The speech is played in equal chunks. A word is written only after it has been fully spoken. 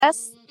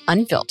Access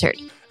Unfiltered.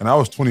 And I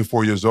was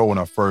 24 years old when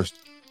I first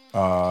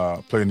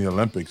played in the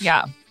Olympics.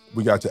 Yeah.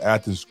 We got to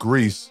Athens,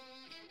 Greece.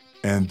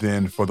 And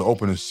then for the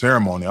opening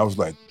ceremony, I was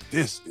like,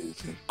 this is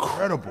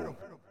incredible.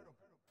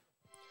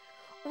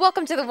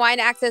 Welcome to the Wine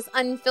Access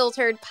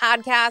Unfiltered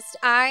podcast.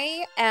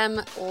 I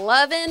am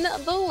loving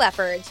the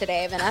leopard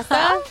today,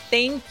 Vanessa.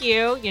 Thank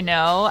you.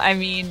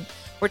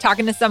 We're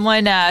talking to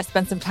someone,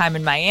 spent some time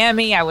in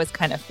Miami. I was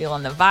kind of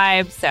feeling the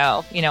vibe.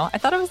 So, I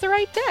thought it was the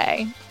right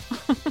day.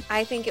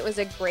 I think it was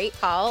a great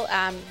call.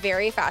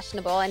 Very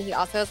fashionable. And he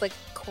also has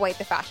quite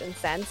the fashion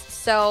sense.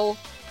 So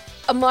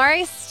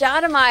Amar'e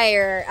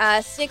Stoudemire,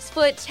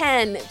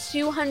 6'10",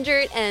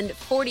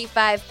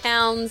 245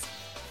 pounds,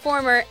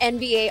 former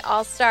NBA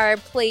All-Star,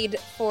 played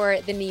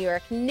for the New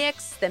York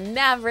Knicks, the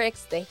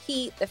Mavericks, the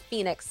Heat, the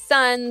Phoenix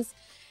Suns.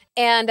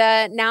 And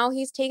now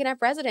he's taken up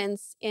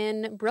residence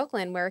in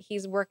Brooklyn, where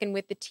he's working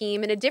with the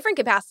team in a different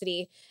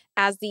capacity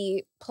as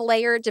the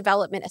player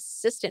development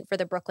assistant for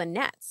the Brooklyn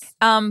Nets.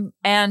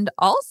 And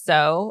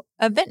also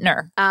a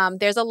vintner.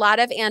 There's a lot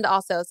of and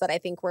alsos that I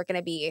think we're going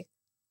to be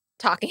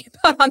talking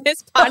about on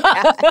this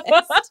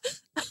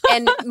podcast.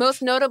 And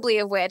most notably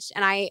of which,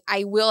 and I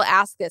will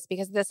ask this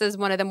because this is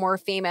one of the more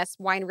famous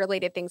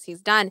wine-related things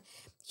he's done.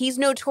 He's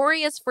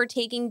notorious for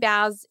taking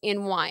baths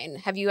in wine.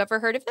 Have you ever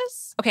heard of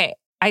this? Okay.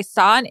 I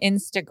saw on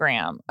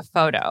Instagram a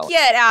photo.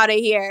 Get out of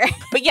here.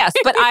 But yes,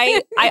 but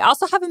I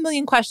also have a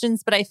million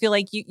questions, but I feel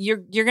like you're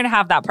going to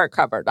have that part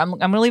covered. I'm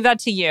going to leave that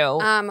to you.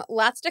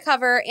 Lots to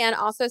cover. And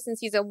also, since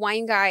he's a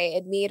wine guy,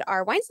 it made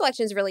our wine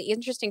selections really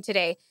interesting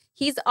today.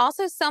 He's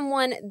also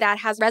someone that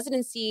has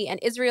residency in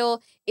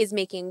Israel, is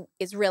making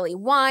Israeli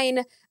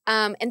wine.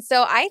 And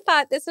so I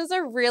thought this was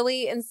a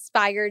really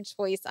inspired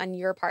choice on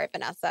your part,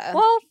 Vanessa.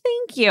 Well,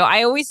 thank you.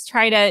 I always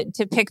try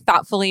to pick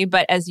thoughtfully,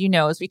 but as you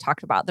know, as we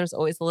talked about, there's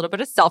always a little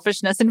bit of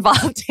selfishness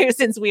involved too,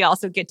 since we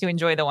also get to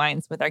enjoy the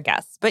wines with our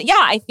guests. But yeah,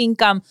 I think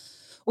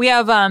we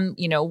have,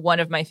 one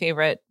of my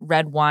favorite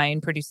red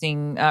wine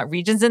producing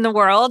regions in the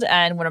world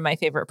and one of my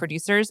favorite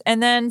producers.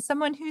 And then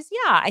someone who's,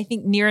 I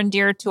think near and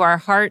dear to our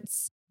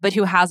hearts, but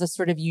who has a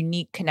sort of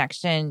unique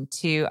connection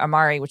to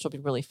Amar'e, which will be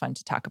really fun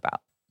to talk about.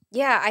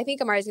 Yeah, I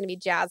think Amar'e is going to be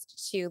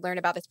jazzed to learn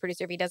about this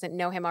producer if he doesn't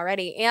know him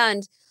already.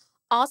 And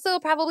also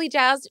probably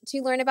jazzed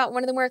to learn about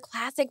one of the more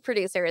classic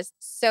producers.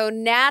 So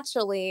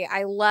naturally,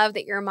 I love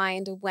that your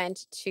mind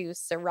went to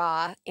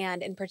Syrah,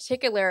 and in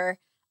particular,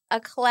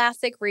 a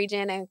classic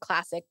region and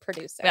classic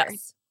producer.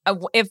 Yes.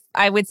 If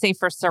I would say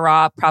for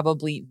Syrah,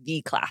 probably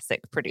the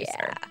classic producer.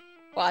 Yeah.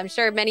 Well, I'm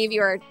sure many of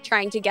you are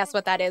trying to guess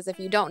what that is. If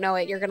you don't know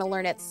it, you're going to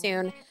learn it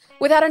soon.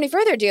 Without any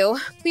further ado,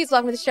 please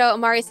welcome to the show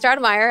Amar'e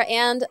Stoudemire,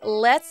 and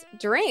let's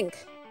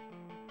drink.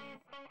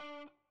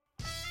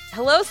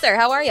 Hello, sir.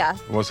 How are you?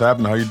 What's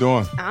happening? How you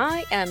doing?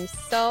 I am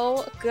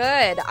so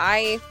good.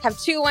 I have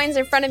two wines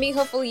in front of me.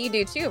 Hopefully you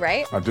do too,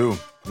 right? I do.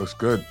 Looks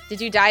good.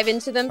 Did you dive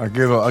into them? I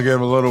gave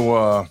a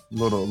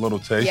little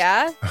taste.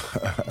 Yeah?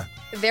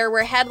 There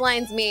were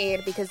headlines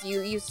made because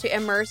you used to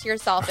immerse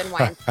yourself in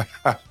wine.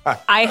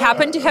 I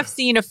happen to have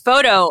seen a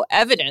photo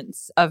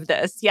evidence of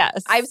this.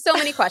 Yes. I have so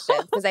many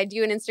questions because I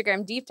do an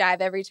Instagram deep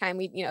dive every time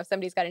if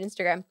somebody's got an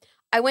Instagram.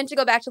 I went to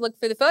go back to look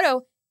for the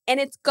photo and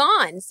it's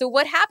gone. So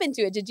what happened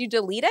to it? Did you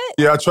delete it?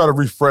 Yeah, I try to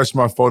refresh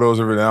my photos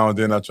every now and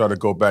then. I try to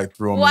go back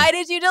through them. Why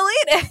did you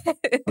delete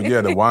it? But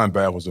yeah, the wine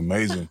bath was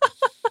amazing.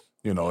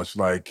 It's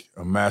like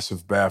a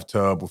massive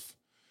bathtub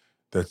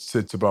that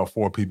sits about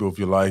 4 people if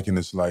you like, and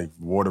it's like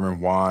water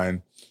and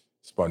wine.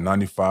 It's about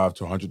 95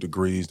 to 100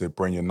 degrees. They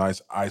bring you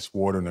nice ice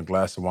water and a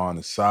glass of wine on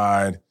the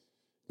side.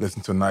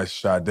 Listen to a nice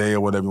Sade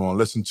or whatever you want to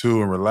listen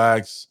to and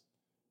relax.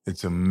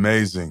 It's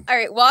amazing. All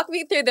right, walk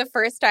me through the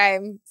first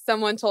time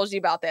someone told you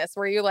about this.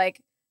 Were you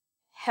like,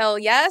 hell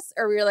yes?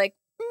 Or were you like,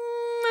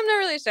 I'm not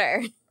really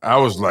sure? I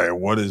was like,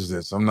 what is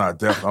this? I'm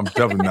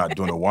definitely not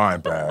doing a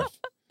wine bath.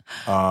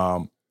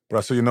 But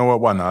I said, you know what?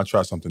 Why not? I'll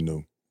try something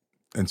new.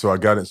 And so I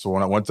got it. So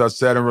once I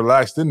sat and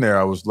relaxed in there,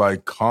 I was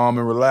like calm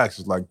and relaxed.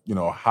 It's like,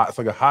 hot. It's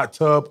like a hot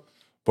tub,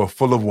 but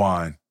full of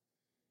wine.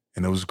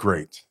 And it was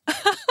great.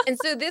 And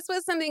so this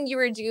was something you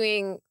were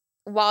doing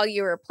while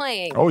you were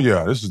playing. Oh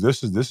yeah, this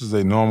is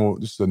a normal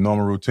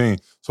routine.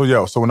 So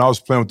yeah, so when I was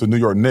playing with the New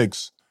York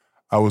Knicks,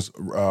 I was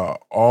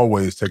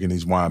always taking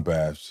these wine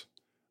baths.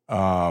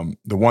 The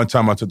one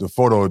time I took the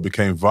photo, it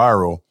became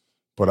viral,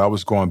 but I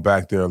was going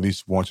back there at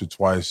least once or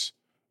twice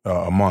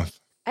a month.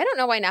 I don't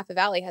know why Napa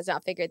Valley has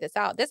not figured this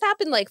out. This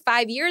happened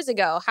 5 years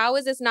ago. How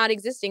is this not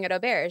existing at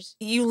Auberge?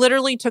 You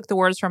literally took the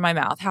words from my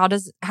mouth. How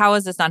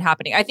is this not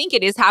happening? I think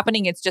it is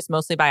happening. It's just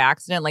mostly by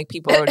accident.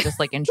 People are just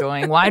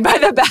enjoying wine by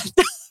the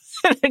bathtub.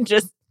 It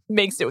just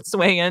makes it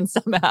sway in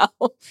somehow.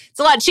 It's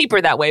a lot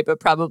cheaper that way, but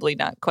probably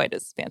not quite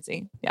as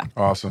fancy. Yeah.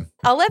 Awesome.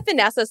 I'll let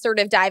Vanessa sort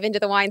of dive into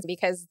the wines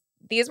because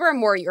These were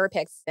more your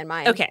picks than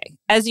mine. Okay.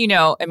 As you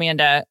know,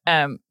 Amanda,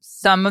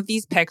 some of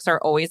these picks are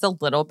always a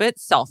little bit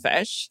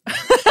selfish.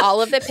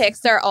 All of the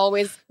picks are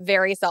always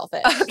very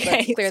selfish. Okay,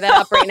 Let's clear that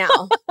up right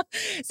now.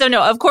 So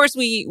no, of course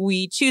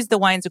we choose the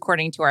wines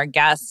according to our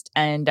guest,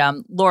 and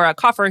Laura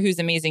Coffer, who's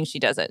amazing, she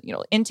does a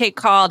intake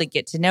call to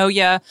get to know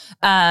you.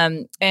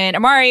 And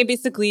Amari,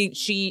 basically,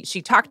 she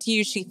talked to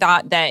you. She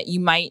thought that you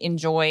might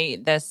enjoy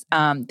this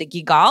the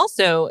Guigal,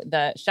 so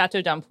the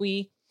Chateau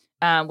d'Ampuis,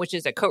 which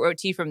is a Côte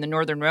Rôtie from the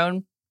Northern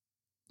Rhone.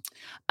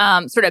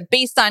 Sort of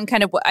based on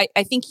kind of what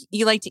I think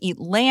you like to eat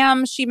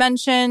lamb, she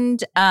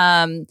mentioned.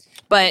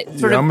 But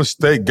sort of, I'm a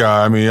steak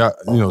guy. I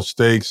mean,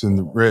 steaks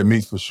and red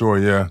meat for sure.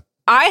 Yeah.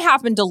 I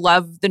happen to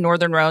love the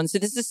Northern Rhone. So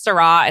this is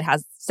Syrah. It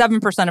has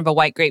 7% of a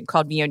white grape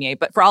called Viognier,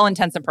 but for all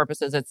intents and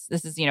purposes,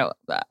 this is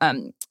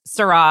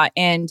Syrah.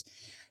 And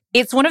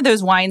it's one of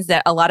those wines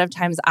that a lot of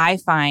times I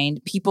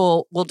find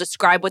people will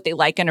describe what they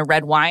like in a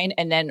red wine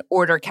and then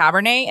order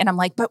Cabernet. And I'm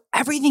like, but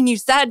everything you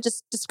said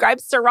just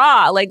describes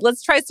Syrah. Like,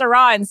 let's try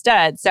Syrah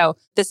instead. So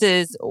this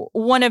is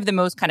one of the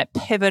most kind of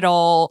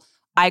pivotal,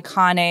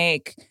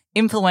 iconic,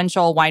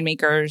 influential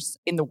winemakers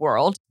in the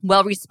world,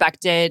 well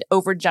respected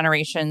over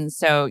generations.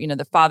 So,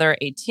 the father,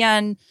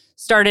 Etienne,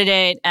 started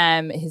it.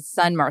 His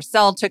son,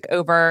 Marcel, took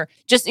over.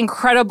 Just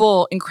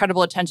incredible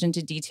attention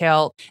to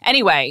detail.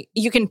 Anyway,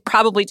 you can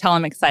probably tell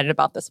I'm excited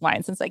about this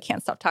wine since I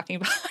can't stop talking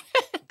about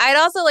it. I'd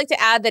also like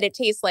to add that it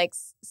tastes like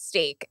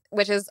steak,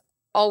 which is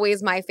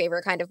always my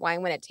favorite kind of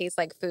wine when it tastes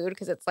like food,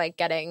 because it's like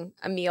getting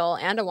a meal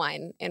and a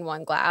wine in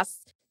one glass.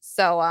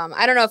 So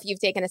I don't know if you've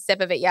taken a sip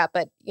of it yet,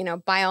 but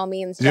by all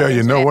means.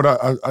 Yeah, what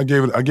I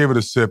gave it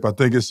a sip. I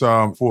think it's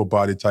full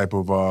body type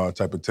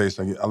of taste.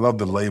 I love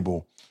the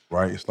label,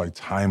 right? It's like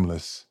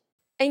timeless.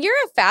 And you're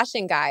a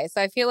fashion guy,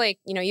 so I feel like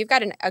you've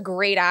got a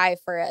great eye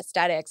for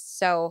aesthetics.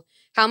 So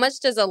how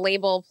much does a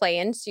label play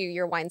into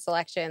your wine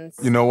selections?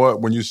 You know what?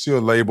 When you see a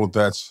label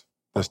that's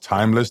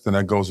timeless, then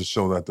that goes to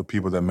show that the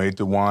people that made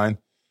the wine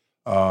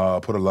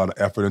put a lot of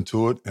effort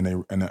into it,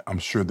 and I'm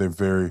sure they're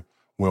very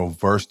well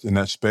versed in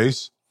that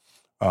space.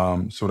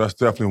 So that's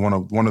definitely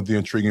one of the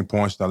intriguing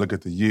points. I look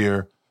at the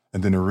year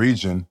and then the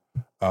region,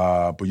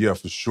 but yeah,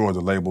 for sure,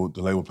 the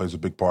label plays a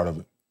big part of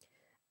it.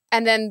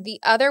 And then the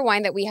other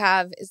wine that we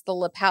have is the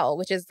Lapel,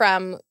 which is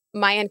from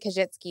Mayan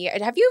Kajitsky.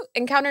 Have you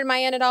encountered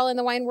Mayan at all in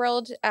the wine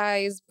world?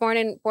 He's born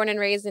and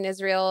raised in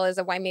Israel, is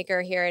a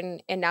winemaker here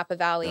in Napa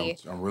Valley.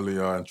 I'm really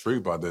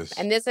intrigued by this.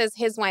 And this is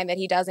his wine that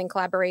he does in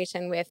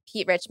collaboration with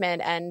Pete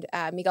Richmond and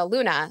Miguel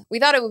Luna. We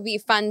thought it would be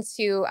fun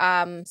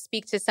to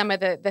speak to some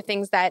of the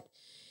things that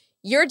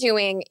you're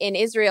doing in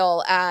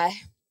Israel,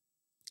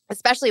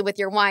 especially with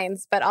your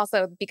wines, but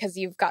also because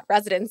you've got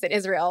residence in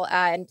Israel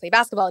and play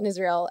basketball in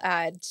Israel,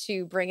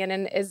 to bring in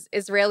an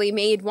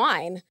Israeli-made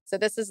wine. So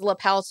this is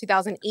Lapel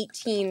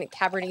 2018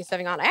 Cabernet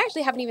Sauvignon. I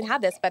actually haven't even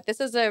had this, but this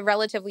is a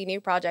relatively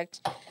new project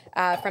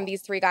from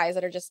these three guys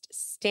that are just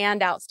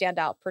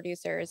standout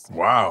producers.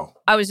 Wow.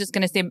 I was just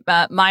going to say,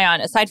 Mayan,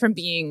 aside from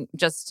being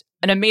just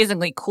an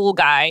amazingly cool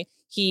guy,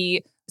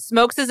 he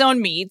smokes his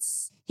own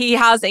meats. He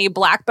has a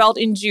black belt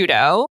in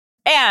judo.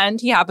 And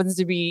he happens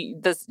to be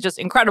this just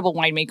incredible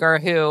winemaker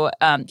who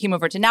came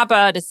over to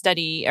Napa to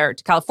study, or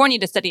to California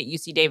to study at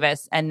UC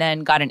Davis, and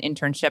then got an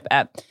internship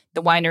at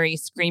the winery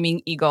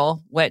Screaming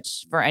Eagle,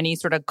 which for any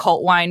sort of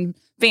cult wine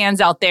fans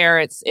out there,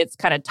 it's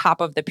kind of top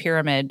of the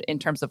pyramid in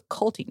terms of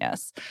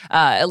cultiness,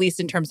 at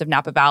least in terms of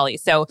Napa Valley.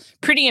 So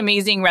pretty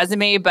amazing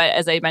resume, but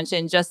as I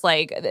mentioned, just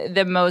like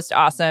the most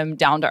awesome,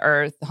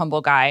 down-to-earth,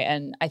 humble guy.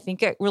 And I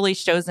think it really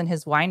shows in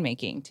his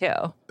winemaking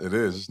too. It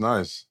is. It's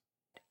nice.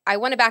 I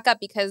want to back up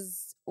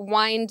because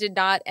wine did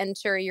not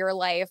enter your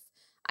life,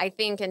 I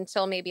think,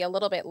 until maybe a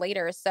little bit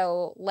later.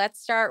 So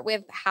let's start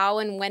with how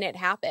and when it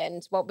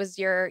happened. What was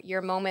your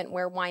moment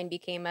where wine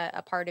became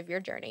a part of your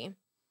journey?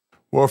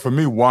 Well, for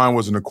me, wine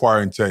was an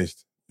acquiring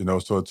taste,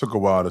 so it took a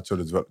while to sort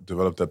of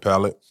develop that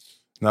palate.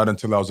 Not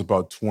until I was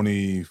about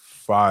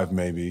 25,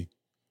 maybe,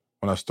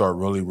 when I started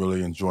really,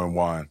 really enjoying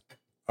wine.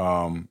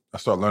 I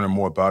started learning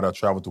more about it. I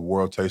traveled the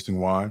world tasting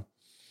wine.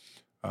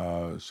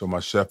 So my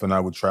chef and I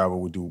would travel.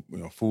 We do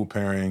food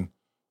pairing.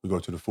 We go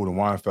to the food and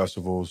wine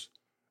festivals,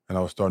 and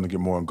I was starting to get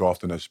more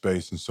engulfed in that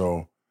space. And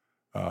so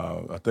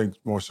I think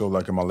more so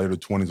like in my later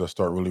 20s, I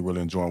started really,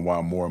 really enjoying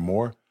wine more and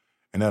more.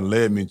 And that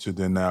led me to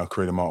then now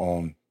creating my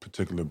own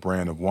particular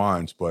brand of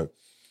wines. But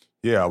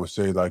yeah, I would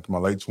say like my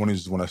late 20s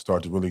is when I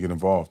started to really get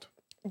involved.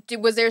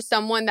 Was there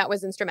someone that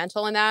was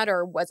instrumental in that,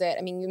 or was it,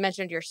 you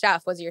mentioned your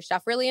chef. Was your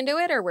chef really into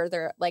it, or were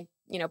there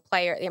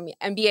players?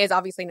 MBA is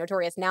obviously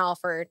notorious now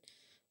for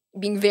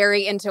being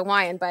very into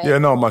wine, but yeah,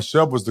 no, my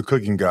chef was the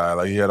cooking guy.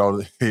 Like he had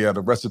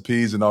the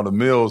recipes and all the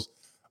meals.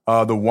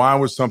 The wine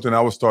was something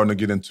I was starting to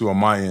get into on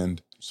my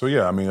end. So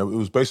yeah, it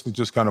was basically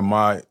just kind of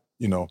my,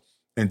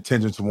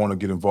 intention to want to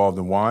get involved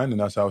in wine, and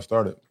that's how it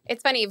started.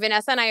 It's funny,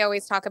 Vanessa and I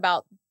always talk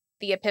about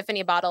the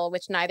Epiphany bottle,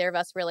 which neither of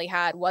us really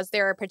had. Was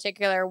there a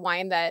particular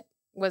wine that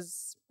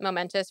was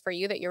momentous for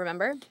you that you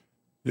remember?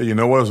 Yeah, you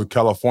know what? It was a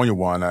California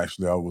wine,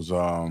 actually. I was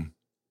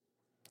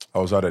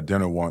out at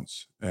dinner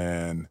once,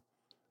 and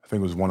I think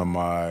it was one of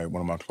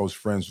my close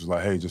friends was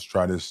like, hey, just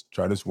try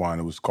this wine.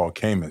 It was called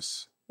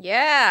Caymus.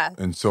 Yeah.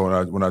 And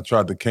so when I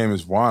tried the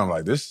Caymus wine, I'm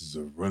like, this is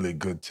a really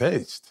good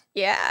taste.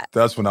 Yeah.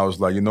 That's when I was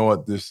like, you know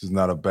what? This is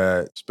not a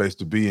bad space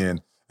to be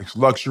in. It's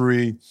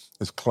luxury.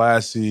 It's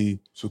classy.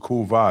 It's a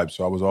cool vibe.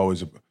 So I was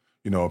always,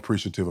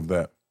 appreciative of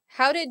that.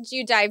 How did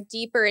you dive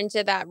deeper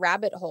into that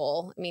rabbit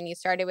hole? I mean, you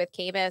started with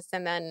Caymus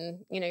and then,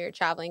 you're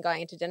traveling,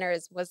 going into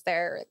dinners. Was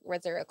there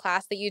a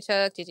class that you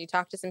took? Did you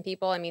talk to some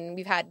people? I mean,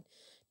 we've had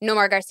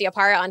Nomar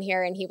Garcia-Parra on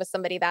here, and he was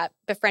somebody that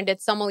befriended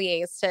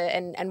sommeliers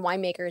and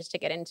winemakers to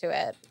get into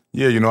it.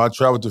 Yeah, I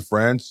traveled to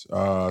France.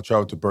 I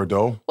traveled to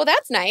Bordeaux. Well,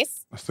 that's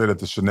nice. I stayed at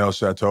the Chanel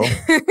Chateau.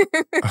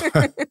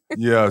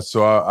 Yeah,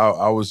 so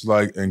I was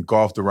like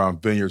engulfed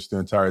around vineyards the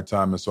entire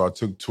time. And so I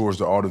took tours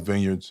to all the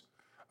vineyards.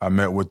 I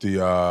met with with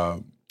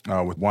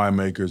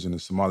winemakers and the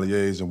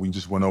sommeliers, and we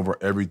just went over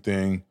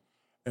everything.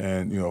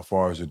 And, as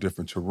far as the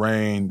different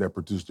terrain that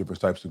produce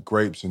different types of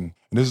grapes. And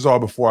this is all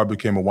before I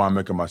became a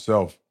winemaker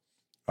myself.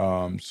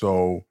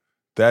 So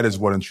that is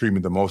what intrigued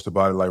me the most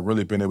about it, like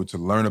really being able to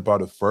learn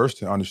about it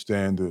first and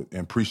understand and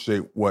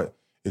appreciate what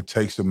it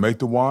takes to make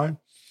the wine.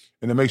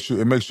 And it makes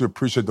you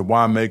appreciate the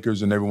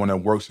winemakers and everyone that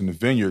works in the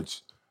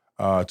vineyards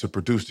to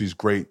produce these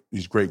great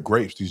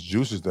grapes, these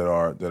juices that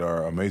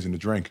are amazing to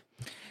drink.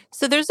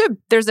 So there's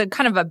a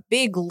kind of a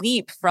big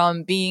leap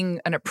from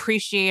being an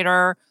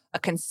appreciator, a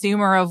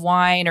consumer of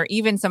wine, or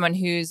even someone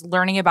who's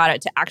learning about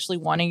it to actually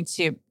wanting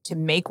to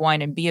make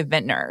wine and be a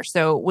vintner.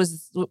 So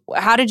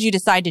how did you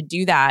decide to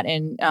do that?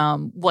 And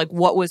what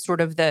was sort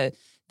of the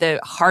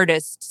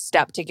hardest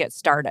step to get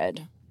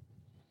started?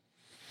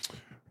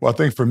 Well, I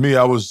think for me,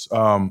 I was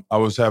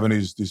having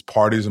these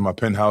parties in my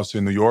penthouse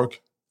in New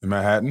York, in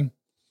Manhattan.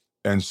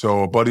 And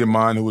so a buddy of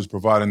mine who was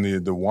providing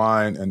the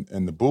wine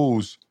and the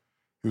booze,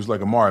 he was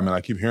like, Amari, man,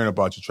 I keep hearing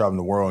about you traveling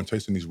the world and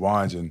tasting these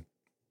wines, and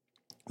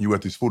you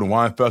at these food and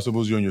wine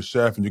festivals, you and your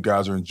chef, and you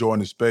guys are enjoying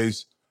the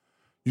space.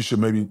 You should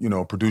maybe,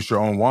 produce your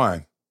own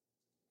wine.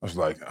 I was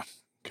like,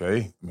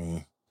 okay, I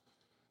mean,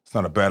 it's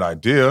not a bad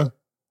idea.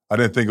 I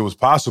didn't think it was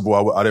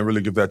possible. I didn't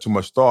really give that too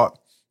much thought.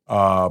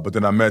 But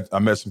then I met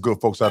some good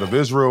folks out of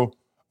Israel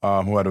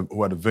who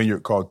had a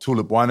vineyard called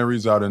Tulip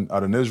Wineries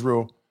out in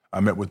Israel.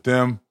 I met with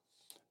them,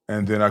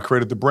 and then I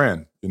created the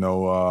brand.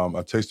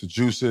 I tasted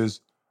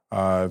juices.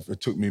 It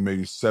took me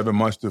maybe 7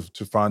 months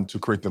to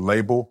create the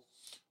label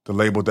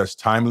that's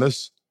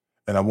timeless,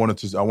 and I wanted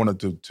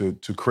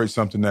to create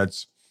something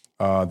that's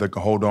that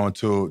can hold on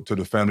to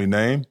the family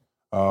name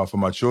for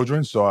my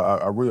children. So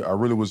I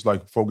really was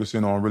like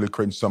focusing on really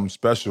creating something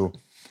special,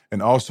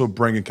 and also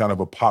bringing kind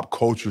of a pop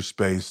culture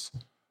space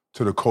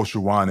to the kosher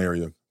wine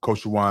area.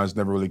 Kosher wines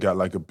never really got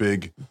like a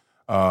big,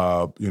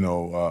 a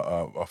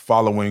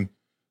following.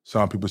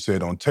 Some people say it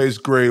don't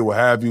taste great, what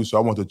have you. So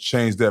I want to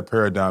change that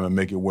paradigm and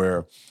make it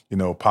where,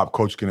 pop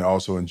culture can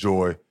also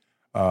enjoy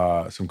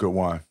some good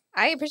wine.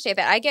 I appreciate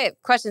that. I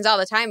get questions all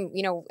the time,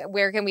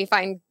 where can we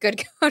find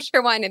good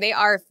kosher wine? And they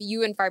are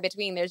few and far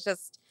between. There's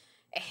just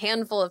a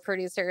handful of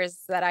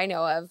producers that I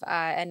know of.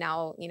 And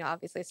now,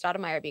 obviously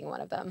Stoudemire being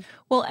one of them.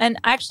 Well, and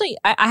actually,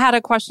 I had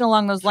a question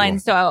along those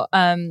lines. Sure. So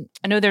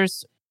I know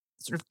there's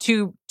sort of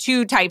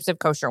two types of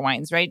kosher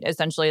wines, right?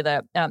 Essentially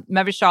the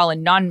Mevichal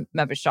and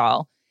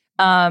non-Mevichal.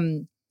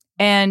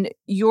 And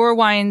your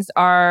wines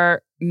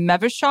are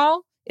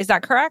Mevichal, is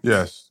that correct?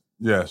 Yes.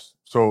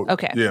 So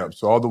okay. Yeah.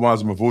 So all the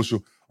wines are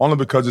Mevushal, only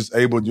because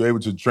you're able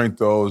to drink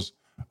those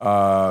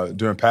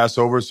during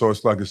Passover. So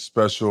it's like it's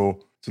a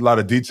lot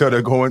of detail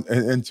that go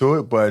into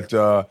it. But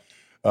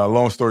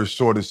long story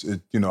short,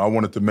 I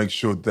wanted to make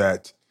sure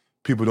that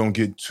people don't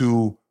get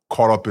too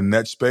caught up in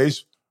that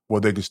space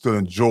where they can still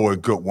enjoy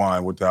good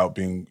wine without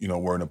being,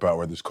 worrying about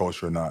whether it's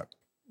kosher or not.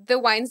 The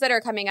wines that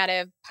are coming out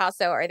of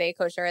Paso, are they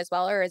kosher as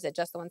well, or is it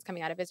just the ones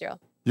coming out of Israel?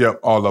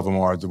 Yep, all of them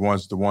are. The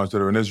ones that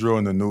are in Israel,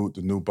 and the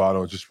new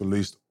bottle just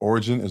released,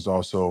 Origin, is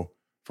also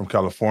from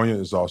California,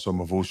 is also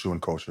Mevushal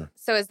and kosher.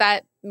 So is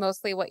that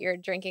mostly what you're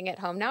drinking at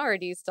home now, or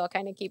do you still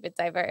kind of keep it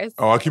diverse?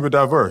 Oh, I keep it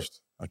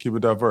diverse.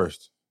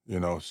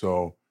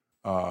 So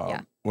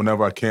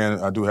whenever I can,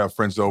 I do have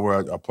friends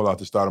over. I pull out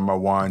the start of my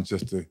wine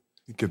just to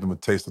give them a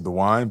taste of the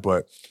wine,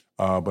 but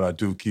I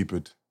do keep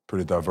it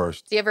pretty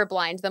diverse. Do you ever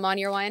blind them on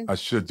your wine? I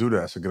should do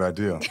that. It's a good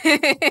idea.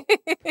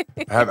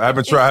 I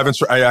haven't tried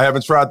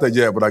that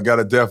yet, but I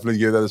gotta definitely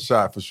give that a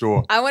shot for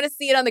sure. I want to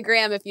see it on the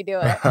gram if you do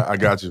it. I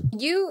got you.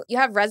 You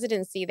have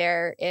residency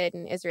there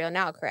in Israel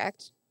now,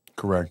 correct?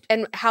 Correct.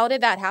 And how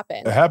did that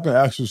happen? It happened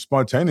actually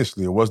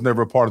spontaneously. It was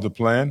never a part of the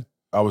plan.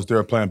 I was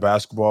there playing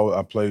basketball.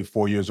 I played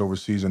 4 years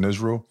overseas in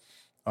Israel,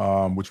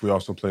 which we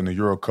also played in the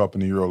Euro Cup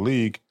and the Euro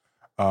League.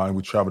 And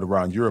we traveled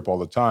around Europe all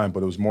the time,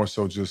 but it was more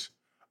so just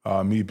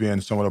me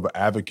being somewhat of an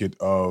advocate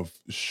of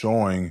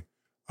showing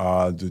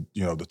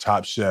the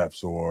top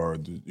chefs or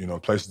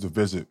places to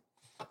visit.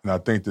 And I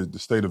think that the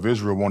state of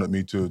Israel wanted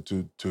me to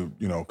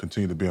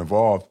continue to be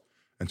involved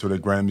until they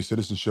granted me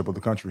citizenship of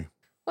the country.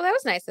 Well, that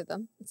was nice of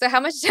them. So how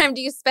much time do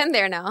you spend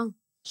there now?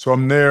 So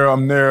I'm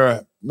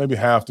there maybe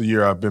half the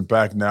year. I've been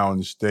back now in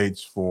the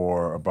States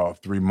for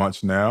about 3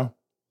 months now.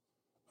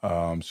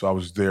 So I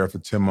was there for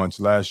 10 months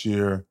last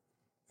year.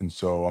 And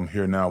so I'm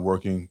here now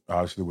working,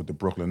 obviously, with the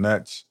Brooklyn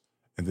Nets.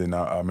 And then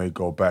I may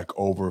go back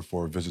over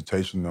for a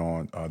visitation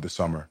on this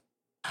summer.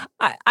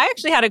 I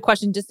actually had a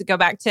question just to go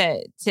back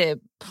to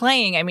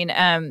playing. I mean,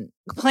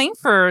 playing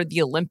for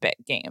the Olympic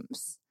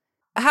Games.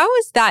 How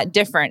is that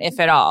different, if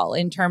at all,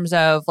 in terms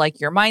of like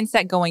your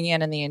mindset going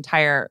in and the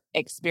entire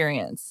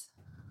experience?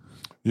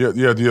 Yeah.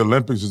 The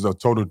Olympics is a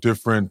total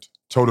different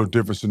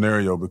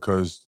scenario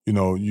because,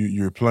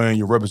 you're playing,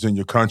 you represent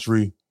your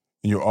country,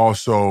 and you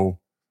also,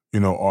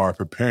 are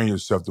preparing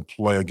yourself to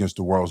play against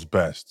the world's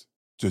best.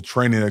 The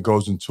training that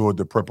goes into it,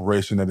 the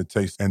preparation that it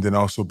takes, and then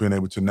also being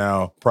able to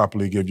now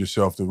properly give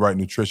yourself the right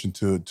nutrition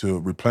to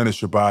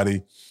replenish your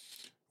body,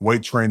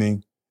 weight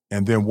training.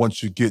 And then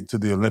once you get to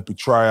the Olympic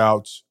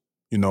tryouts,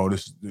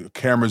 there's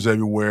cameras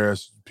everywhere,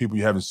 people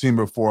you haven't seen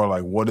before,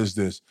 like, what is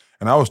this?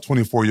 And I was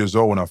 24 years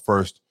old when I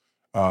first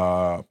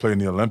played in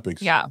the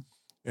Olympics. Yeah.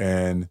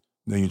 And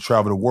then you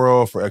travel the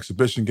world for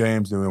exhibition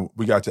games. Then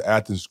we got to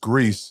Athens,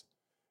 Greece.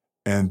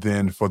 And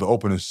then for the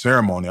opening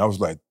ceremony, I was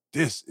like,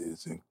 this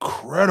is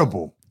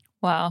incredible.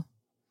 Wow.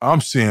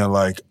 I'm seeing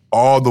like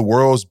all the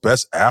world's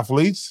best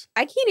athletes.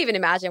 I can't even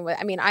imagine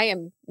I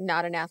am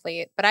not an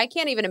athlete, but I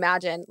can't even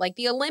imagine like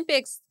the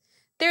Olympics.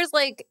 There's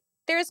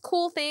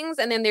cool things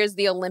and then there's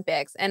the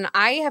Olympics. And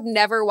I have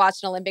never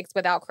watched an Olympics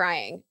without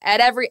crying.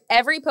 At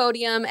every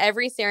podium,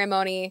 every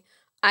ceremony,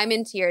 I'm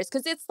in tears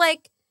because it's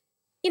like,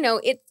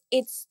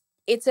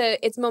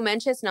 it's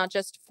momentous, not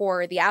just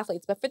for the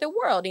athletes, but for the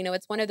world.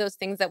 It's one of those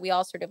things that we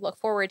all sort of look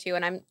forward to.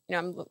 And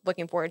I'm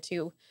looking forward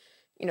to,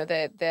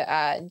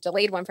 the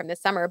delayed one from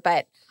this summer.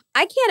 But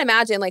I can't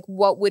imagine like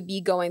what would be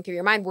going through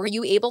your mind. Were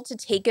you able to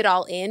take it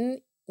all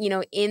in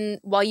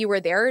while you were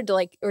there,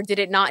 or did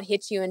it not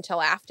hit you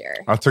until after?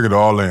 I took it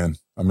all in.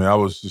 I mean, I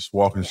was just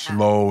walking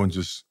slow and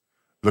just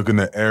looking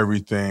at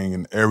everything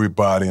and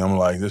everybody. I'm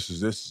like, this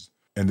is.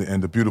 And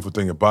the beautiful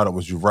thing about it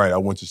was, you're right, I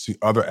went to see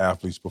other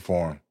athletes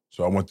perform.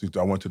 So I went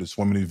to the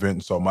swimming event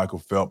and saw Michael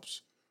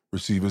Phelps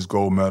receive his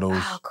gold medals.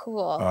 Oh,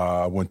 cool.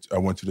 I went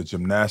to the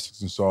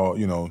gymnastics and saw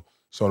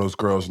those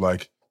girls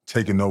like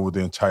taking over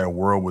the entire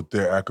world with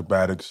their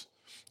acrobatics.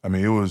 I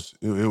mean, it was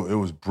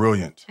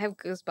brilliant. I have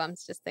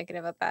goosebumps just thinking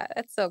about that.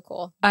 That's so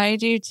cool. I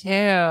do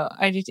too.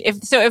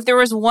 If there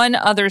was one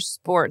other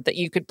sport that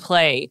you could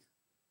play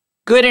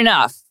good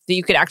enough that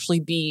you could actually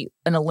be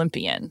an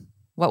Olympian,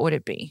 what would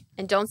it be?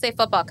 And don't say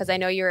football, because I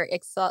know you're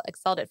excelled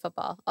at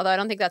football. Although I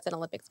don't think that's an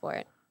Olympic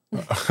sport.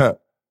 I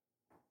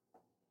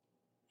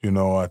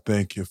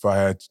think if I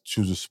had to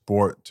choose a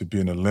sport to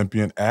be an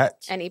Olympian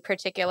at, any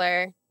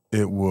particular,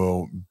 it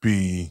will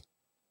be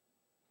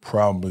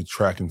probably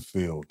track and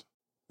field.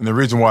 And the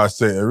reason why I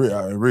say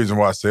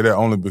that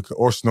only because,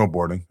 or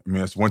snowboarding. I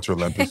mean, it's Winter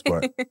Olympics,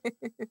 but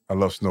I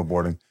love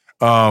snowboarding.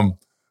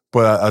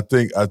 But I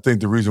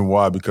think the reason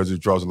why, because it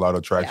draws a lot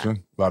of attraction.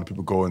 Yeah. A lot of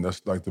people go, and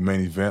that's like the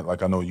main event.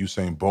 Like I know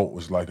Usain Bolt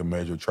was like a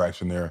major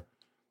attraction there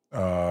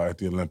at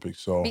the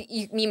Olympics. So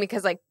you mean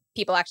because like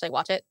people actually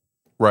watch it?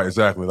 Right,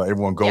 exactly. Like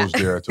everyone goes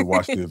there to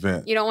watch the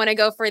event. You don't want to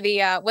go for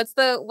the what's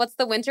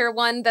the winter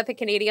one that the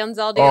Canadians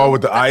all do? Oh,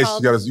 with the ice,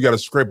 you got to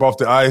scrape off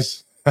the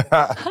ice.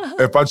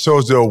 If I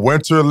chose the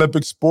Winter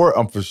Olympic sport,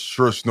 I'm for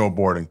sure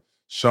snowboarding.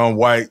 Shaun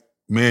White,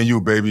 me and you,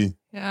 baby.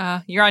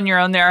 Yeah, you're on your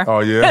own there.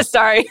 Oh, yeah?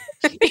 Sorry.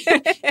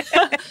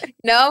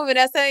 No,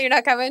 Vanessa, you're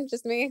not coming?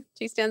 Just me?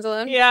 She stands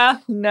alone? Yeah,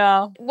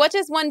 no. What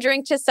is one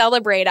drink to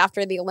celebrate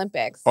after the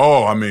Olympics?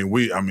 Oh,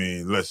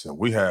 listen,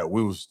 we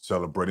was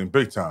celebrating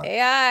big time.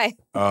 AI.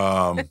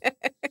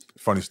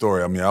 Funny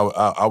story. I mean,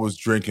 I was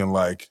drinking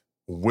like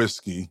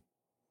whiskey,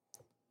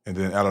 and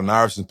then Allen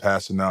Iverson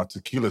passing out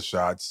tequila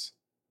shots.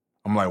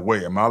 I'm like,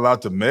 wait, am I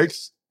allowed to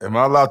mix? Am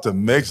I allowed to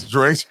mix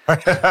drinks?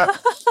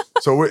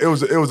 So it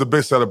was a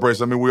big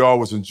celebration. I mean, we all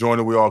was enjoying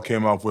it. We all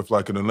came out with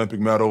like an Olympic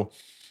medal,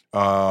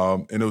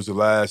 and it was the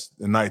last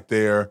night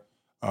there.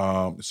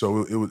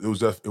 So it was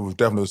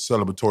definitely a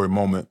celebratory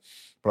moment.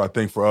 But I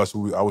think for us,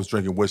 I was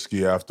drinking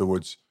whiskey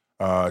afterwards.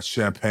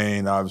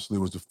 Champagne obviously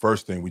was the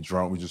first thing we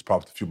drank. We just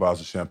popped a few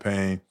bottles of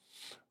champagne,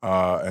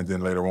 and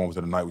then later on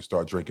within the night we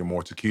started drinking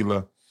more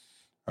tequila.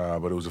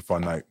 But it was a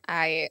fun night.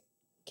 I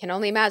can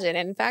only imagine.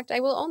 And in fact, I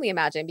will only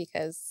imagine,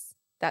 because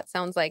that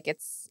sounds like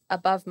it's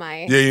above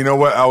my... Yeah, you know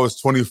what? I was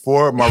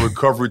 24. My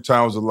recovery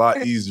time was a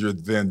lot easier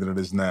then than it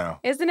is now.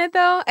 Isn't it,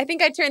 though? I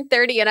think I turned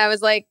 30 and I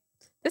was like,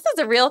 this is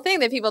a real thing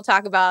that people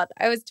talk about.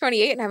 I was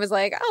 28 and I was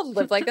like, I'll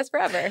live like this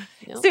forever.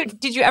 So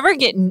did you ever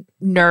get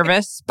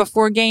nervous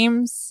before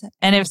games?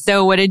 And if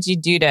so, what did you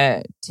do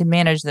to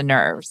manage the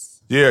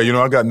nerves? Yeah,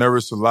 I got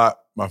nervous a lot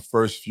my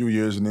first few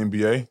years in the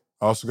NBA.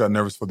 I also got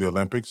nervous for the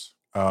Olympics.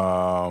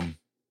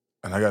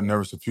 And I got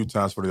nervous a few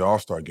times for the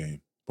All-Star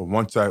game. But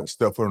once I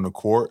stepped foot on the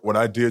court, what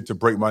I did to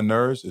break my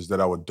nerves is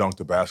that I would dunk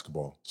the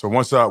basketball. So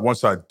once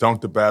I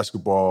dunk the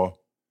basketball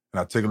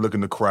and I take a look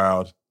in the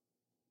crowd,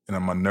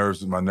 and my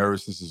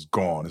nervousness is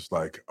gone. It's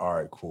like, all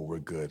right, cool, we're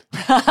good.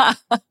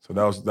 So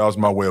that was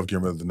my way of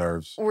getting rid of the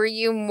nerves. Were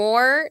you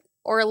more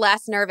or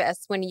less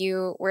nervous when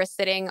you were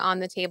sitting on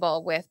the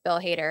table with Bill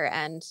Hader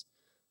and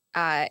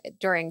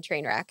during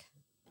Trainwreck?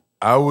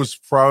 I was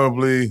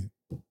probably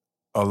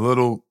a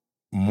little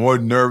more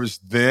nervous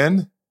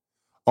then,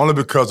 only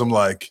because I'm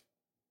like,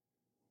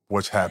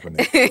 what's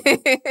happening?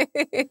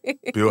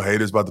 Bill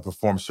Hader's about to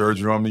perform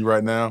surgery on me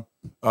right now.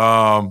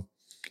 But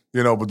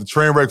the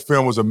Trainwreck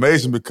film was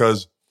amazing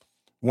because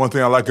one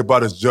thing I like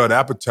about is Judd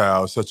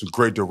Apatow is such a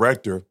great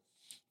director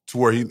to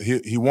where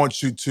he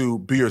wants you to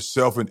be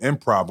yourself and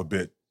improv a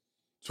bit.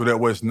 So that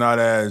way it's not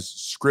as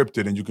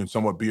scripted and you can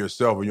somewhat be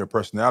yourself and your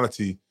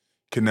personality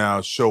can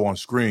now show on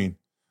screen,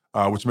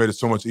 which made it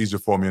so much easier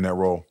for me in that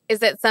role.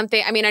 Is it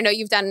something, I mean, I know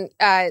you've done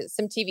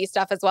some TV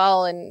stuff as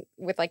well and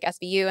with like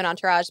SVU and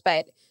Entourage,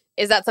 but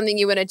is that something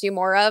you want to do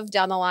more of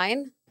down the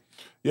line?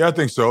 Yeah, I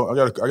think so.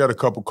 I got a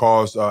couple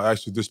calls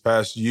actually this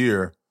past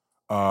year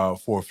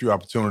for a few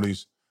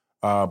opportunities,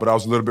 but I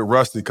was a little bit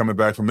rusty coming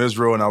back from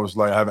Israel, and I was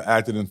like, I haven't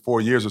acted in 4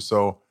 years or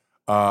so,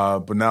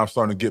 but now I'm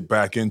starting to get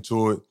back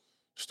into it,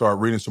 start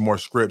reading some more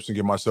scripts and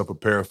get myself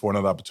prepared for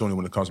another opportunity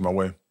when it comes my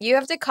way. You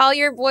have to call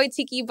your boy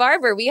Tiki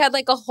Barber. We had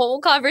like a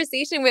whole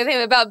conversation with him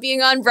about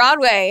being on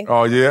Broadway.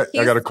 Oh, yeah?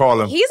 I got to call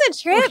him. He's a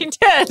trip. We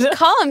did.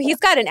 Call him. He's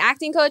got an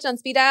acting coach on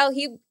speed dial.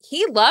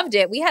 He loved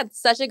it. We had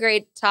such a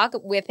great talk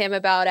with him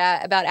about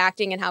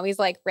acting and how he's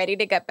like ready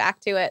to get back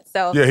to it.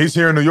 So yeah, he's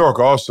here in New York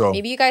also.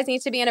 maybe you guys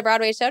need to be in a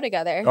Broadway show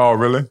together. Oh,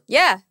 really?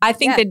 Yeah. I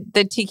think that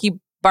the Tiki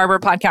Barber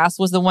podcast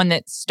was the one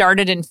that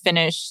started and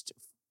finished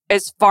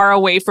as far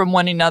away from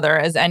one another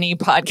as any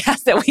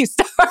podcast that we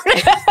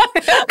started.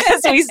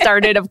 Because we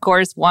started, of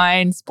course,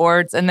 wine,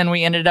 sports, and then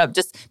we ended up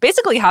just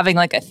basically having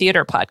like a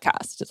theater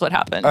podcast is what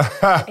happened.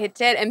 It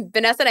did. And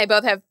Vanessa and I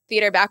both have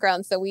theater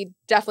backgrounds, so we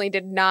definitely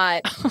did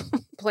not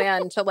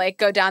plan to like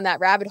go down that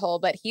rabbit hole.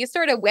 But he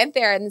sort of went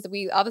there, and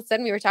all of a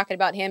sudden we were talking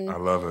about him I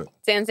love it.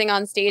 dancing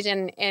on stage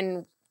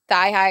in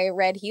thigh-high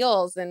red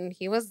heels, and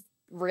he was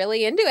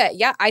really into it.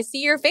 Yeah, I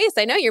see your face.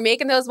 I know you're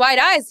making those wide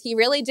eyes. He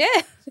really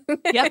did.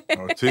 Yep.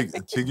 Oh,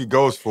 Tiki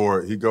goes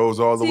for it. He goes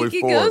all the way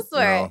Tiki forward. goes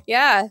for it.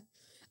 Yeah.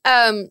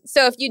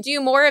 So if you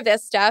do more of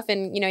this stuff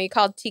and, you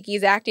called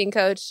Tiki's acting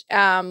coach,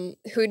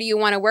 who do you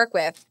want to work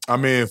with? I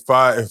mean, if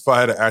I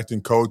had an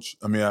acting coach,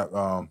 I mean,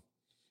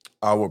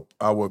 I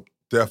would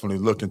definitely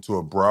look into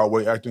a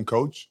Broadway acting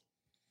coach,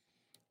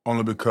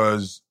 only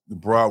because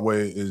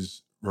Broadway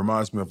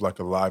reminds me of like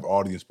a live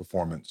audience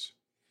performance.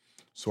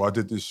 So I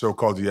did this show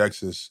called The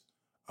Exorcist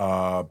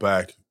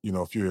back,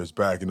 a few years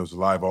back, and it was a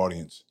live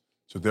audience.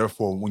 So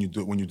therefore, when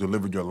you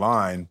deliver your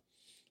line,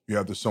 you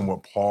have to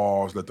somewhat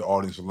pause, let the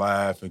audience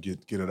laugh and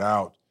get it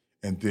out,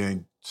 and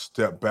then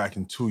step back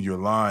into your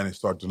line and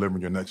start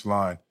delivering your next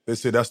line. They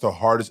say that's the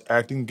hardest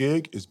acting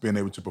gig, is being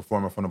able to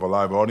perform in front of a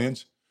live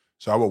audience.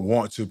 So I would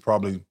want to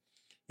probably,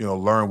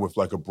 learn with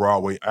like a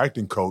Broadway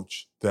acting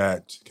coach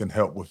that can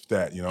help with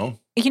that,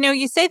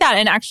 You say that,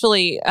 and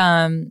actually,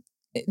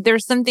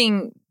 there's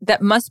something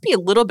that must be a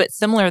little bit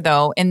similar,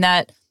 though, in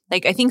that,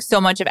 like, I think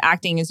so much of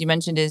acting, as you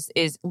mentioned, is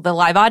the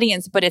live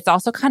audience, but it's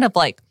also kind of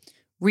like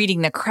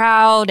reading the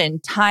crowd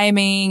and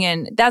timing,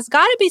 and that's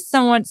got to be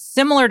somewhat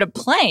similar to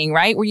playing,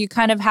 right? Where you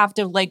kind of have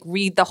to like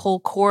read the whole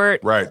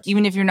court, right?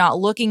 Even if you're not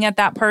looking at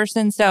that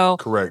person. So,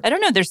 correct. I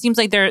don't know. There seems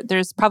like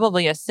there's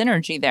probably a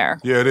synergy there.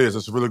 Yeah, it is.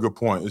 It's a really good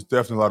point. It's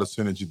definitely a lot of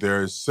synergy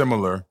there. It's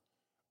similar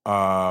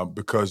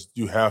because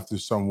you have to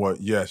somewhat,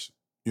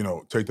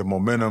 take the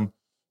momentum,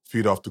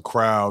 feed off the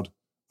crowd,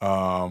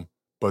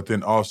 but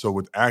then also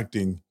with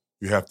acting,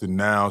 you have to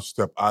now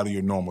step out of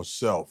your normal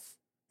self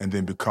and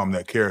then become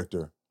that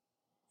character.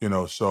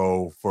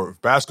 So for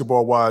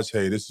basketball-wise,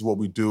 hey, this is what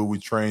we do. We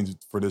train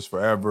for this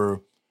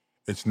forever.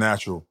 It's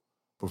natural.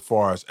 But as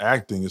far as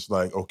acting, it's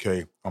like,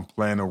 okay, I'm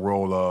playing the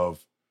role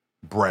of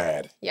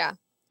Brad. Yeah.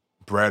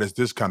 Brad is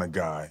this kind of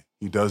guy.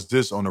 He does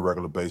this on a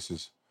regular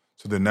basis.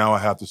 So then now I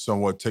have to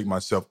somewhat take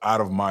myself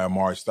out of my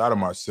Amari, out of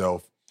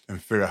myself,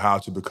 and figure out how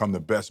to become the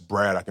best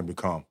Brad I can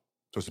become.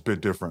 So it's a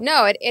bit different.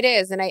 No, it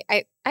is, and I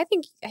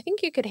think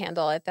you could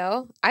handle it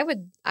though. I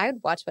would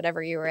watch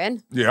whatever you were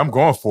in. Yeah, I'm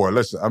going for it.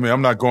 Listen, I mean,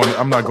 I'm not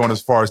going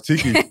as far as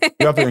Tiki.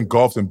 You have to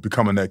engulf in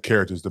becoming that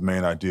character is the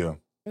main idea.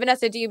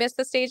 Vanessa, do you miss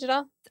the stage at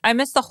all? I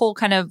miss the whole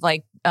kind of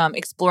like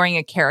exploring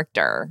a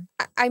character.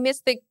 I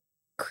miss the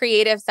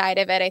creative side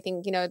of it. I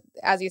think,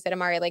 as you said,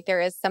 Amari, like there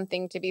is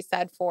something to be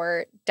said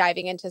for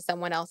diving into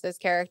someone else's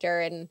character,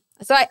 and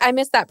so I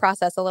miss that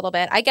process a little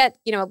bit. I get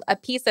a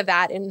piece of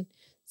that in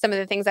some of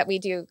the things that we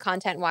do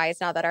content-wise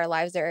now that our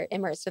lives are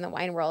immersed in the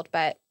wine world.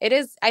 But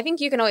I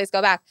think you can always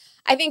go back.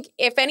 I think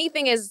if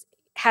anything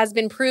has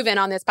been proven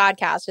on this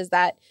podcast is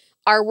that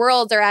our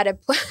worlds are at a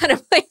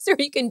place where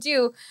you can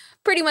do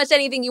pretty much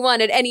anything you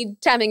want at any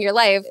time in your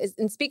life.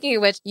 And speaking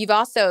of which, you've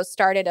also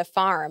started a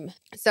farm.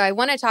 So I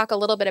want to talk a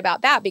little bit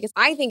about that because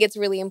I think it's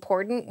really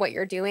important what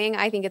you're doing.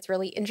 I think it's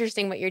really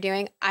interesting what you're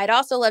doing. I'd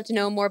also love to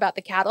know more about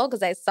the cattle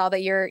because I saw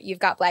that you've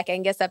got Black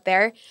Angus up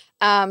there.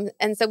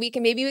 And so we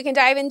can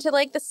dive into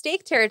like the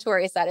steak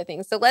territory side of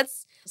things. So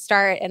let's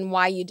start and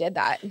why you did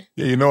that.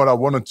 Yeah, you know what? I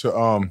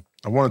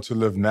wanted to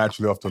live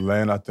naturally off the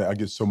land. I think I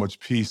get so much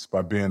peace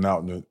by being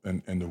out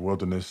in the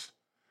wilderness,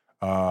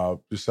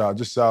 just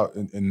out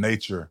in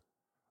nature.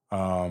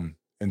 And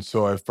And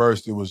so at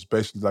first it was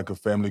basically like a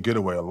family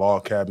getaway, a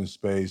log cabin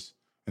space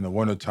in the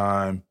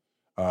wintertime.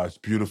 It's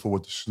beautiful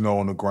with the snow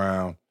on the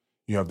ground.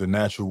 You have the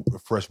natural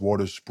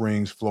freshwater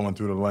springs flowing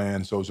through the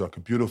land. So it's like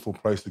a beautiful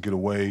place to get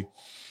away.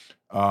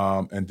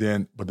 But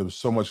there was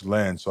so much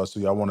land. So I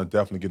said, I want to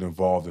definitely get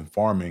involved in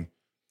farming.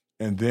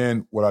 And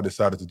then what I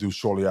decided to do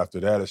shortly after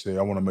that, I said,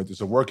 I want to make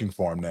this a working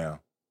farm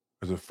now.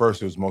 Because at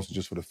first it was mostly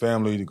just for the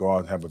family to go out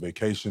and have a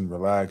vacation,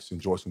 relax,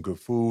 enjoy some good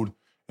food,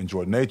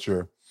 enjoy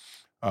nature.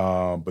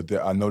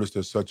 I noticed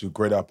there's such a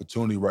great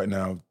opportunity right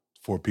now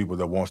for people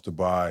that wants to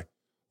buy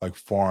like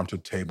farm to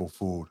table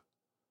food.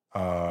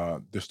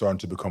 They're starting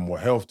to become more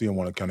healthy and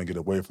want to kind of get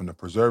away from the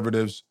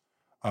preservatives.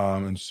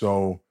 And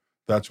so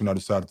that's when I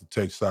decided to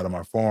take Side of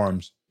My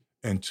Farms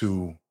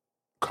into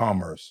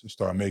commerce and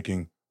start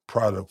making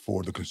product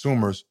for the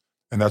consumers.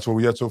 And that's what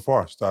we had so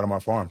far, Side of My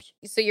Farms.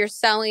 So you're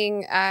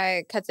selling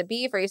cuts of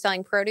beef? Are you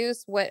selling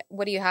produce? What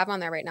do you have on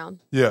there right now?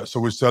 Yeah, so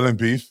we're selling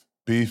beef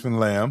and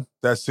lamb.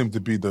 That seems to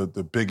be the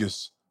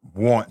biggest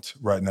want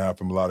right now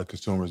from a lot of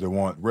consumers. They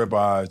want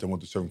ribeyes, they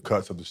want the certain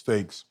cuts of the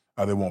steaks,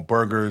 they want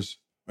burgers,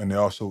 and they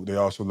also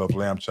love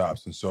lamb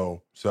chops. And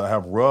so I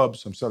have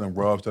rubs. I'm selling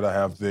rubs that I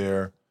have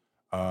there.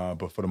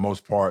 But for the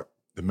most part,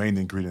 the main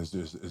ingredients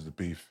is the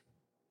beef.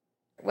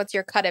 What's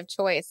your cut of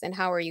choice and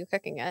how are you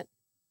cooking it?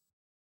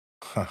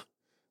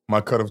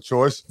 My cut of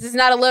choice? This is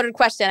not a loaded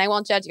question. I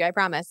won't judge you, I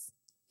promise.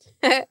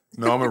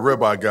 No, I'm a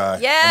ribeye guy.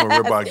 Yes. I'm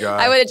a ribeye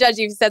guy. I would have judged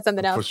you if you said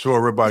something else. For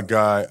sure, ribeye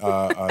guy.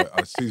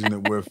 I season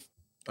it with,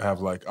 I have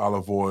like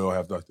olive oil. I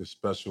have like this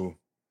special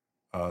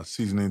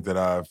seasoning that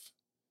I've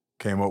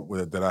came up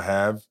with that I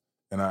have.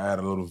 And I add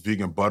a little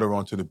vegan butter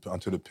onto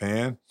the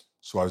pan.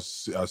 So I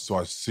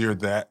sear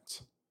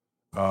that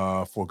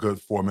for a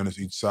good 4 minutes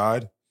each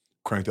side.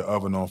 Crank the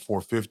oven on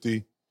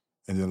 450.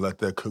 And then let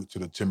that cook to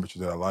the temperature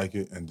that I like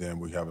it, and then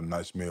we have a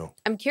nice meal.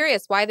 I'm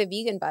curious, why the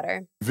vegan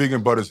butter?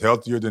 Vegan butter is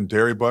healthier than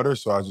dairy butter,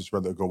 so I just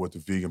rather go with the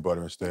vegan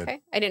butter instead. Okay.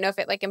 I didn't know if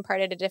it like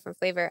imparted a different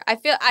flavor. I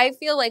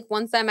feel like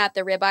once I'm at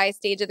the ribeye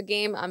stage of the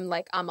game,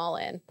 I'm all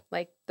in.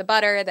 Like the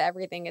butter, the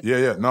everything.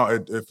 Yeah. No,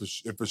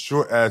 it for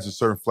sure adds a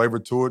certain flavor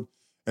to it,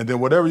 and then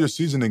whatever your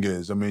seasoning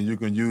is. I mean, you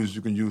can use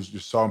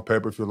your salt and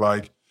pepper if you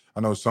like. I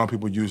know some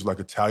people use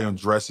like Italian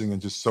dressing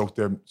and just soak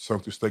their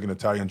steak in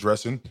Italian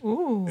dressing.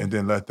 Ooh. And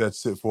then let that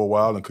sit for a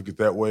while and cook it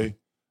that way.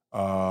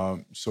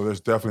 So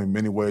there's definitely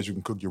many ways you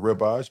can cook your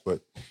ribeyes,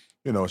 but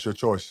it's your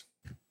choice.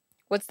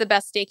 What's the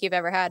best steak you've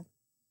ever had?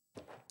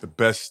 The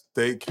best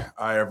steak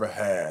I ever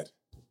had.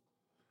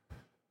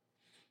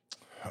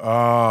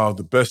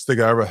 The best steak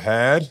I ever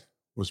had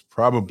was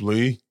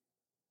probably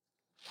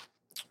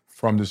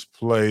from this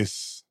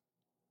place.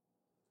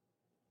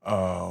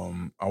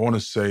 I want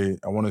to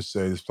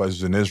say this place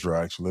is in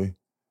Israel, actually.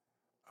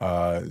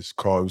 It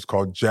was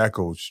called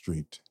Jacko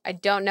Street. I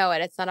don't know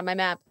it. It's not on my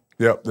map.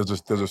 Yep,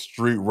 there's a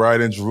street right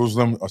in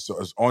Jerusalem. So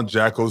it's on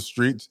Jacko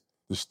Street.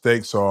 The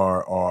steaks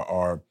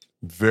are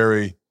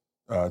very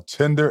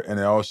tender and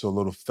they're also a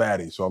little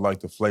fatty. So I like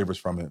the flavors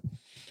from it.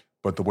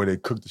 But the way they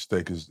cook the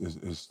steak is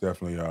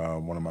definitely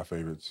one of my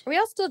favorites. Are we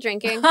all still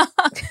drinking?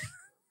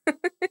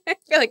 I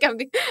feel like I'm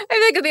the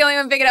only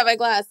one picking up my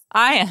glass.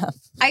 I am.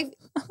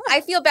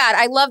 I feel bad.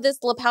 I love this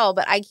lapel,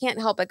 but I can't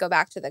help but go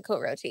back to the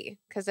coat roti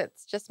because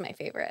it's just my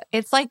favorite.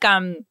 It's like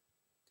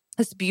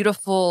this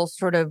beautiful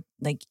sort of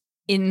like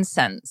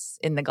incense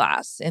in the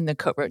glass in the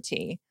coat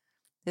roti.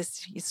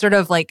 This sort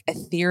of like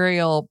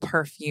ethereal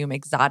perfume,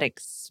 exotic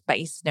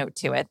spice note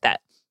to it that,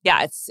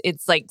 yeah,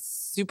 it's like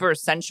super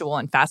sensual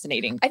and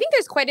fascinating. I think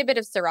there's quite a bit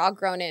of Syrah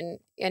grown in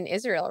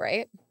Israel,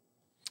 right?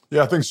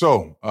 Yeah, I think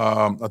so. A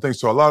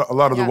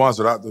lot of the ones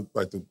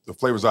that the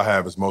flavors I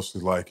have is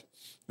mostly like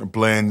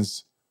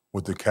blends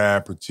with the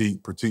Cab, Petit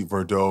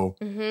Verdot.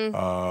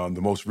 Mm-hmm.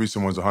 The most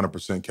recent one's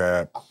 100%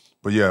 Cab.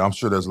 But yeah, I'm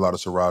sure there's a lot of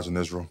Syrahs in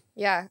Israel.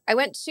 Yeah. I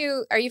went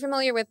to, are you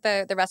familiar with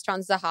the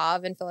restaurant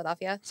Zahav in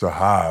Philadelphia?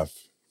 Zahav.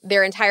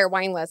 Their entire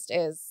wine list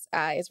is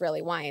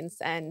Israeli wines.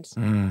 And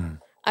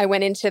I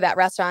went into that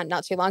restaurant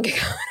not too long ago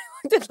and I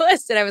looked at the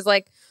list and I was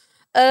like,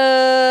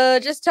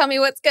 just tell me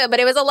what's good. But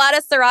it was a lot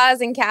of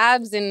Syrahs and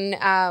Cabs and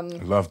I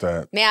love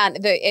that. Man,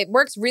 it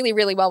works really,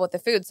 really well with the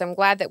food. So I'm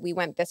glad that we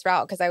went this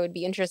route because I would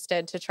be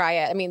interested to try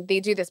it. I mean, they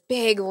do this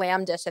big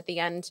lamb dish at the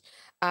end.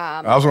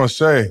 I was going to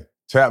say,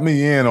 tap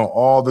me in on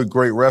all the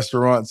great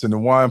restaurants and the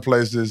wine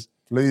places.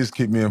 Please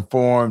keep me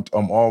informed.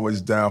 I'm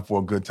always down for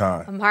a good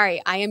time.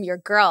 Amari, I am your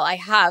girl. I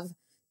have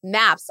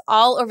maps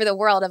all over the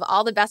world of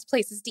all the best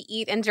places to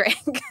eat and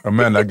drink.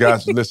 Amanda, I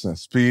got you. Listen,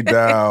 speed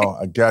dial.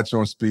 I got you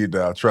on speed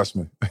dial. Trust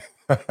me.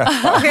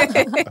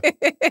 I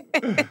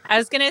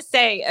was going to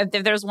say,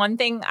 if there's one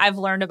thing I've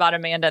learned about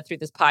Amanda through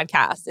this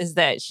podcast is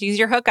that she's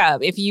your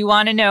hookup. If you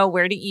want to know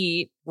where to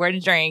eat, where to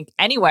drink,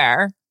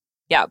 anywhere,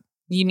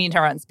 you need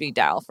her on speed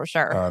dial for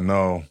sure. I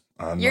know.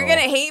 You're going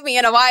to hate me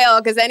in a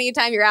while because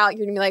anytime you're out,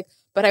 you're going to be like,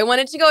 but I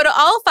wanted to go to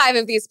all 5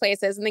 of these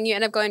places. And then you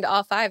end up going to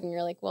all 5 and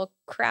you're like, well,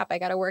 crap, I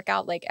got to work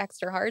out like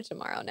extra hard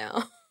tomorrow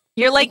now.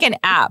 You're like an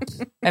app,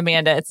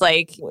 Amanda. It's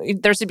like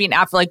there should be an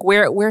app for like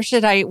where's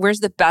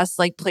the best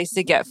like place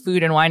to get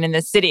food and wine in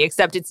this city?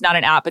 Except it's not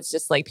an app. It's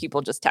just like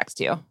people just text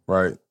you.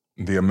 Right.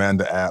 The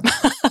Amanda app.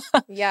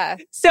 Yeah.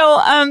 So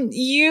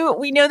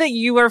we know that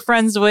you were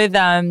friends with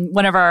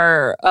one of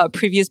our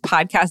previous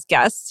podcast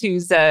guests,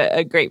 who's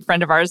a great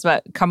friend of ours,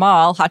 but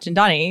Kamal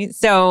Hachandani.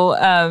 So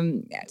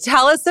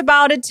tell us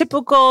about a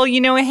typical,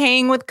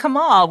 hang with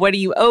Kamal. What are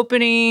you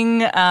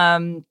opening?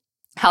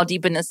 How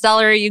deep in the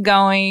cellar are you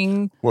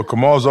going? Well,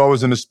 Kamal's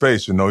always in the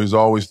space, he's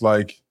always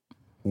like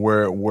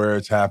where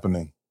it's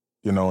happening,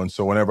 and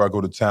so whenever I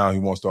go to town, he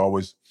wants to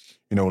always,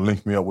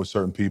 link me up with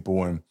certain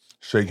people and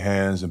shake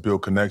hands and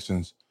build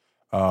connections.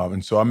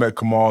 And so I met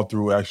Kamal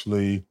through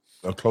actually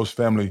a close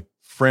family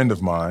friend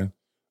of mine.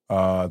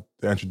 They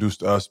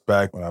introduced us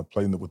back when I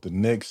played with the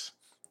Knicks,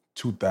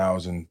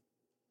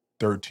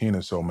 2013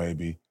 or so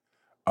maybe.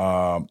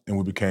 And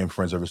we became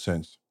friends ever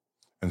since.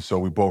 And so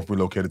we both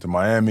relocated to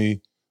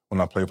Miami. When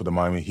I played for the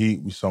Miami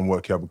Heat, we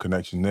somewhat kept a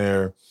connection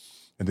there.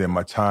 And then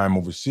my time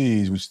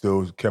overseas, we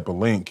still kept a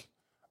link.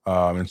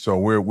 And so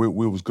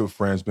we was good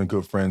friends, been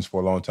good friends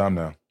for a long time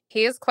now.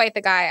 He is quite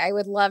the guy. I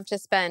would love to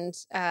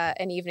spend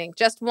an evening,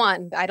 just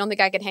one. I don't think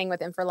I could hang with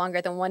him for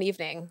longer than one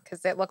evening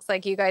because it looks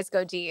like you guys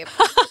go deep.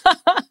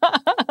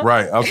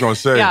 Right. I was going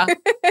to say. Yeah.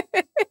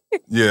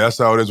 Yeah, that's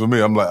how it is with me.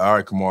 I'm like, all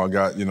right, Kamal, I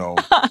got,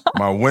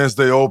 my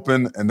Wednesday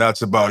open and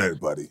that's about it,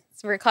 buddy.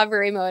 It's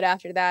recovery mode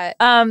after that.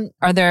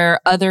 Are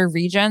there other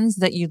regions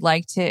that you'd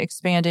like to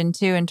expand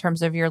into in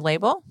terms of your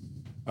label?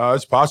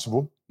 It's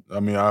possible. I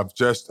mean, I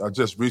just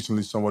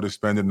recently somewhat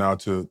expanded now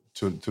to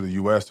the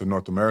U.S., to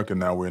North America.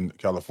 Now we're in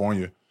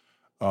California.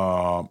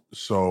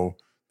 So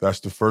that's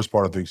the first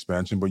part of the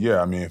expansion. But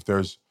yeah, I mean, if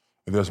there's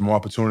more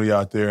opportunity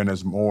out there and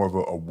there's more of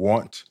a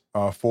want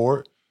for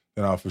it,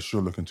 then I'll for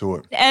sure look into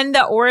it. And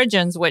the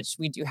origins, which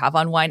we do have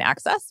on Wine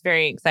Access,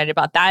 very excited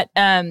about that.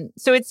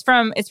 So it's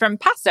from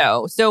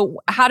Paso. So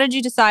how did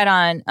you decide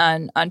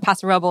on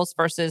Paso Robles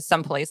versus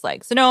someplace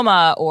like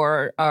Sonoma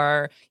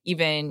or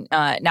even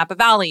Napa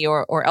Valley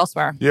or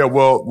elsewhere? Yeah,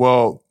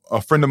 well,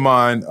 a friend of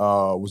mine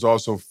was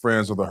also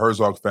friends of the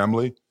Herzog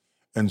family,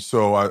 and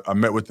so I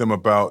met with them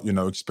about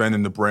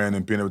expanding the brand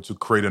and being able to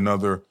create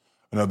another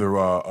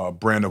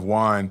brand of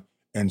wine.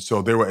 And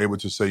so they were able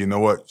to say, you know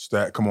what,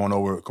 Stat, come on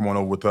over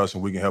with us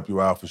and we can help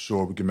you out for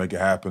sure. We can make it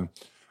happen.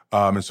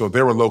 And so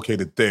they were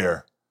located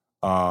there.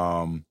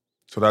 So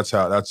that's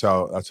how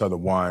the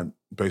wine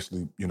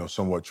basically,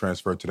 somewhat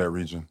transferred to that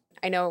region.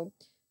 I know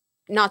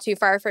not too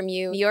far from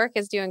you, New York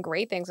is doing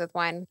great things with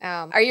wine.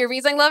 Are you a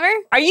Riesling lover?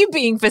 Are you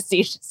being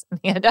facetious,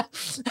 Amanda?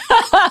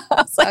 I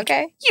was like,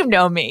 okay. You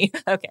know me.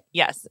 Okay.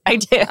 Yes, I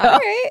do. All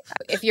right.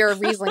 If you're a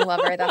Riesling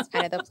lover, that's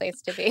kind of the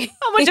place to be.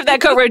 How much of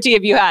that Code Roti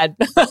have you had?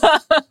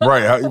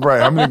 Right.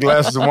 How many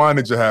glasses of wine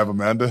did you have,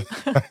 Amanda?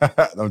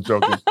 I'm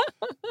joking.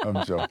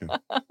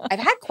 I've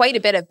had quite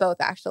a bit of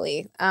both,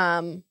 actually.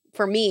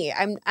 For me,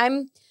 I'm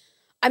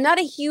not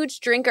a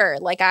huge drinker.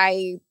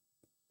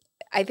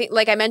 I think,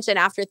 like I mentioned,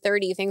 after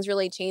 30, things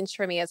really changed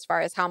for me as far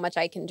as how much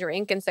I can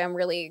drink. And so I'm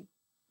really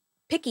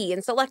picky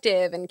and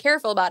selective and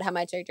careful about how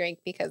much I drink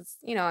because,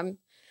 I'm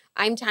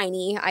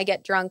tiny. I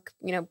get drunk,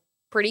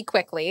 pretty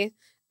quickly.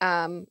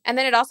 And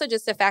then it also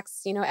just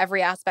affects,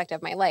 every aspect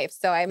of my life.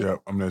 So I'm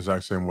the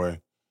exact same way.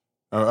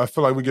 I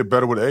feel like we get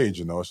better with age,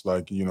 It's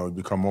like, you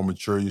become more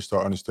mature. You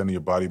start understanding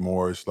your body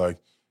more. It's like,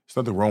 there's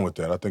nothing wrong with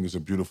that. I think it's a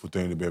beautiful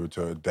thing to be able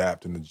to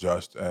adapt and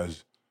adjust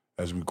as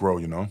we grow,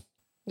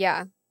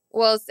 Yeah.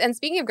 Well, and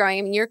speaking of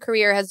growing, your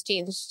career has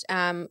changed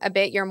a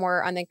bit. You're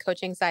more on the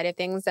coaching side of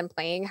things than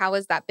playing. How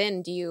has that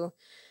been? Do you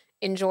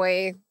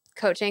enjoy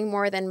coaching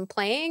more than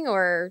playing,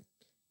 or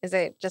is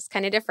it just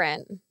kind of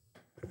different?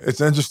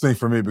 It's interesting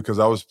for me because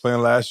I was playing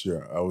last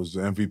year. I was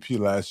the MVP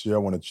last year. I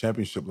won a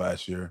championship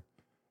last year,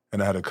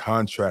 and I had a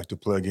contract to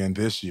play again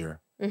this year.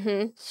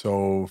 Mm-hmm.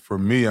 So for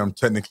me, I'm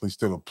technically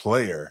still a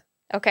player.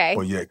 Okay.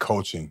 But yet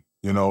coaching,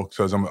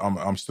 because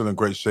I'm still in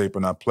great shape,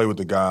 and I play with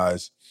the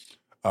guys.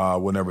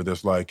 Whenever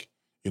there's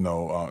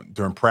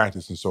during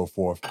practice and so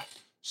forth.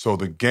 So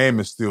the game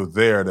is still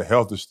there. The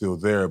health is still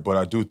there. But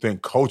I do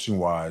think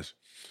coaching-wise,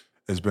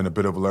 it's been a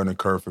bit of a learning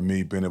curve for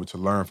me, being able to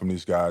learn from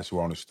these guys who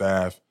are on the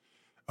staff.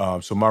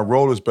 So my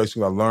role is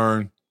basically I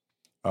learn.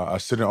 I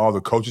sit in all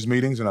the coaches'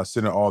 meetings and I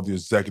sit in all the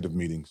executive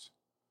meetings.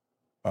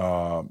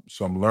 So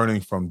I'm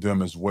learning from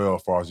them as well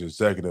as far as the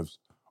executives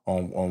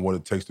on what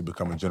it takes to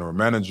become a general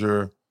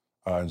manager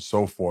and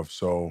so forth.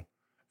 So,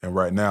 and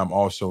right now I'm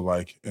also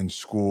in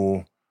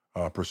school,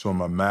 pursuing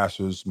my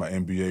master's, my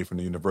MBA from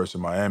the University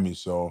of Miami.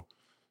 So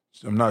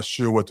I'm not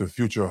sure what the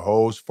future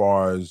holds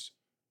far as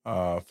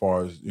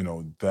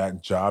that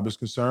job is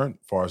concerned,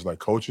 far as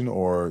coaching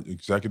or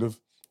executive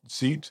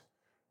seat.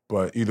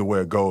 But either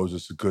way it goes,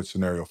 it's a good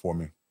scenario for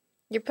me.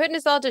 You're putting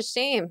us all to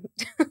shame.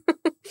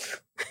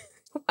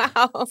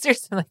 Wow.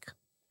 Seriously,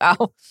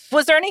 wow.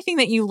 Was there anything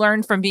that you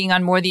learned from being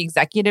on more the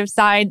executive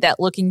side that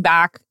looking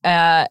back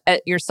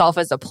at yourself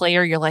as a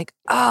player, you're like,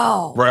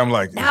 oh, right? I'm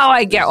like, now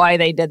I get why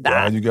they did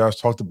that. You guys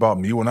talked about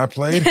me when I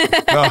played?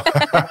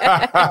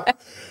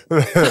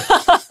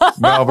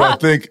 No, but I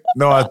think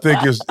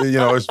it's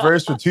it's very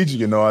strategic.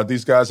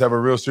 These guys have a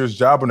real serious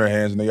job on their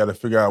hands, and they got to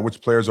figure out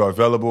which players are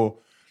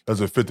available. Does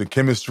it fit the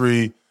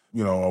chemistry?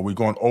 Are we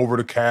going over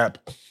the cap?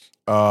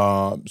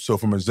 So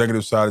from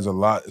executive side, it's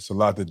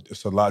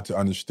a lot to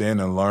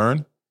understand and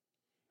learn.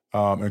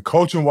 And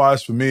coaching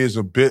wise, for me, is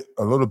a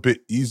little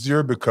bit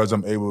easier because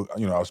I'm able.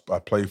 I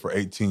played for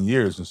 18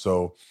 years, and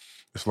so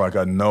it's like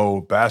I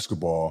know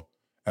basketball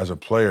as a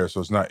player.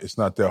 So it's not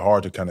that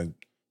hard to kind of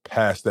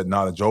pass that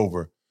knowledge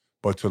over.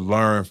 But to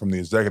learn from the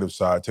executive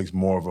side takes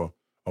more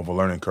of a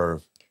learning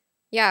curve.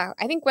 Yeah,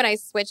 I think when I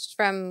switched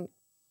from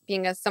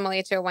being a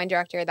sommelier to a wine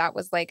director, that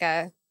was like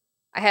I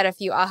had a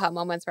few aha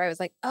moments where I was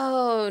like,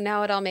 oh,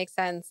 now it all makes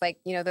sense. Like,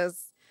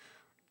 those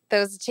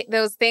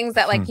things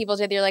that like people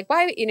did, they're like,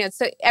 why,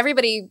 so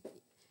everybody,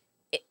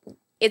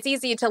 it's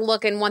easy to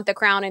look and want the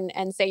crown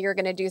and say you're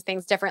going to do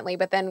things differently.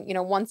 But then,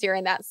 once you're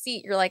in that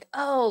seat, you're like,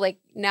 oh, like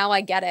now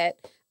I get it.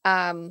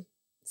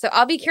 So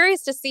I'll be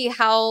curious to see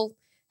how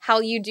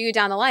you do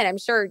down the line. I'm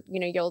sure,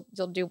 you'll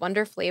do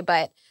wonderfully,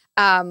 but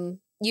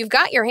you've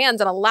got your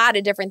hands on a lot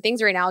of different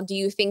things right now. Do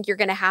you think you're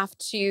going to have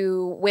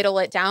to whittle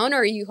it down, or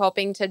are you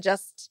hoping to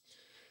just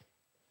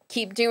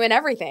keep doing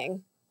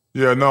everything?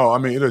 Yeah, no, I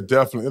mean, it'll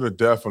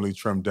definitely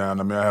trim down.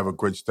 I mean, I have a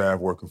great staff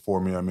working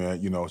for me. I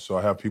mean, so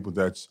I have people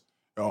that's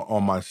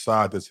on my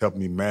side that's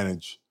helping me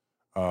manage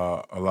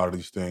a lot of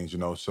these things,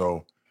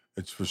 so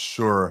it's for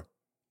sure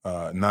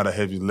not a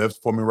heavy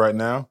lift for me right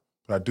now.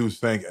 But I do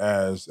think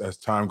as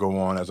time go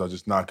on, as I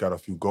just knock out a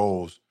few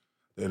goals,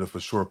 it'll for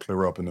sure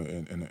clear up in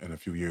a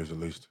few years at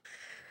least.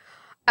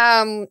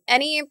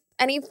 Any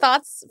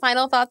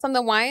final thoughts on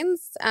the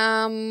wines?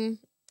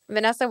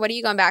 Vanessa, what are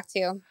you going back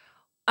to?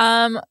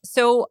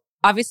 So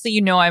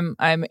obviously,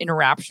 I'm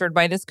enraptured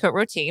by this Côte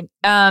Rôtie.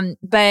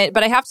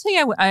 But I have to tell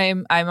you,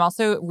 I'm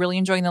also really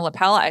enjoying the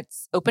lapel.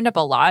 It's opened up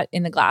a lot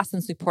in the glass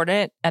since we poured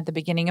it at the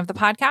beginning of the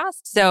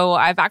podcast. So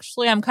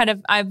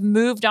I've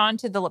moved on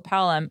to the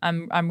lapel.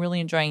 I'm really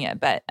enjoying it.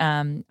 But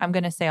I'm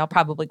going to say I'll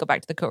probably go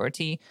back to the Côte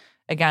Rôtie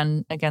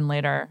again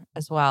later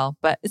as well.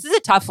 But this is a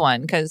tough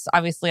one because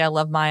obviously I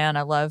love Mayan,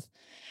 I love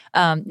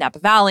Napa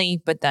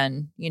Valley, but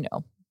then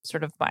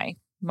sort of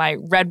my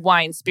red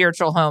wine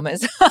spiritual home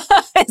is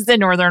is the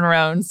Northern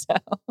Rhone. So,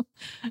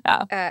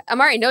 yeah.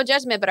 Amari, no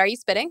judgment, but are you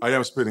spitting? I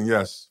am spitting.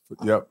 Yes.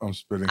 Yep, I'm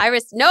spitting. I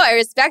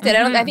respect it.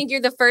 I think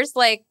you're the first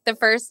guest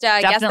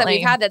that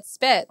we've had that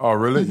spit. Oh,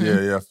 really?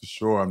 Mm-hmm. Yeah, for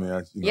sure. I mean,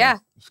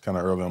 it's kind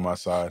of early on my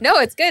side. No,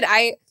 it's good.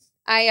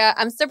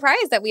 I'm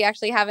surprised that we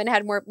actually haven't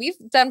had more. We've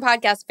done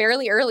podcasts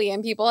fairly early,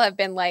 and people have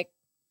been like,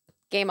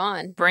 "Game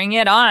on, bring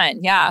it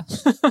on!" Yeah.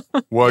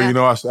 Well,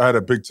 yeah. I had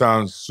a big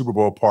time Super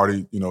Bowl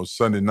party,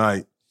 Sunday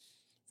night.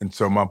 And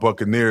so my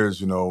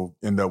Buccaneers,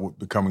 end up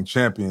becoming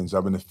champions.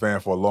 I've been a fan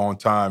for a long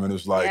time, and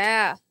it's like,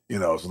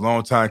 it's a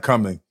long time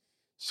coming.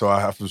 So I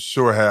have for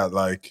sure had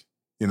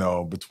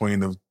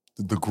between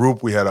the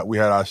group, we had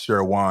our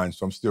share of wine.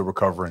 So I'm still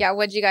recovering. Yeah,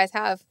 what'd you guys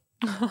have?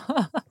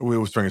 We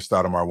was drinking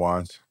Stoudemire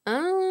wines.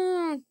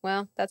 Oh,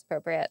 well, that's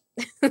appropriate.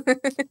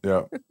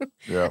 Yeah.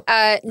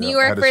 New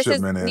York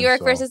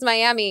versus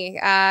Miami.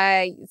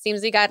 It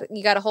seems you got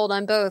a hold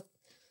on both.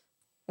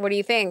 What do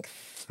you think?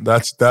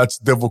 That's a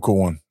difficult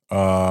one.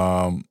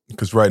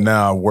 Because right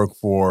now I work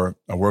for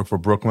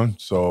Brooklyn,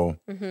 so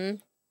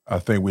I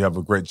think we have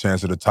a great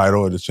chance at the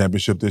title of the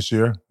championship this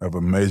year. I have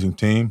an amazing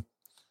team,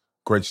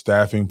 great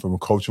staffing from a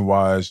coaching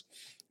wise,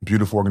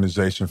 beautiful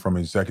organization from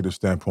an executive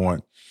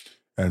standpoint,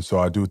 and so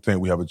I do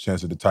think we have a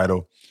chance at the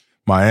title.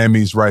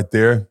 Miami's right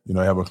there,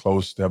 they're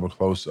close to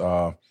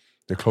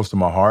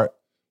my heart,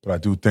 but I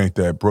do think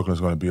that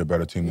Brooklyn's going to be a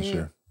better team this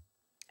year.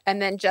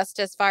 And then just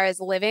as far as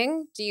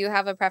living, do you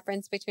have a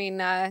preference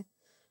between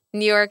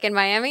New York and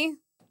Miami?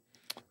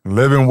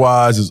 Living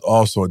wise is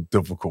also a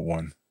difficult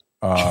one.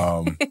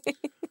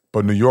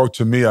 But New York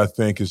to me, I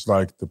think is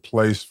like the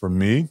place for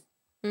me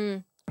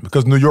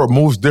because New York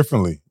moves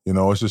differently.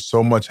 It's just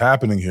so much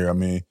happening here. I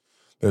mean,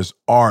 there's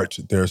art,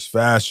 there's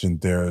fashion,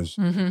 there's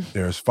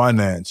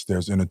finance,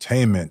 there's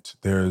entertainment,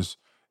 there's,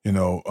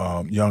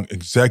 young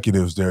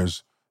executives,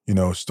 there's,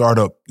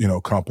 startup,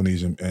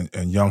 companies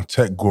and young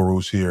tech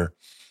gurus here.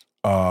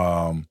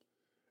 And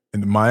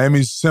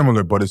Miami's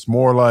similar, but it's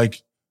more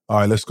like, all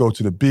right, let's go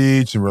to the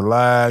beach and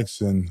relax,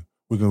 and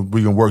we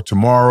can work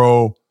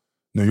tomorrow.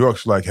 New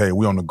York's like, hey,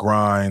 we on the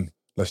grind.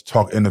 Let's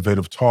talk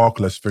innovative talk.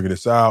 Let's figure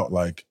this out.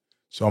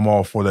 So I'm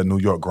all for that New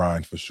York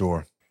grind for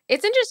sure.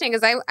 It's interesting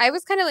because I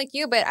was kind of like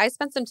you, but I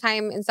spent some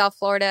time in South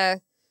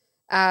Florida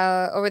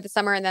over the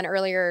summer and then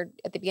earlier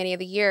at the beginning of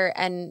the year.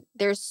 And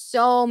there's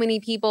so many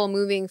people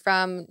moving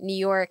from New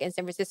York and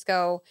San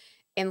Francisco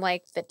in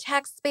the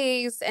tech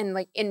space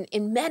and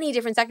in many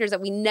different sectors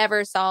that we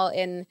never saw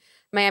in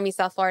Miami,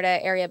 South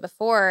Florida area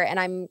before.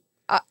 And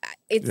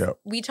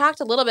we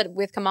talked a little bit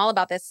with Kamal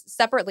about this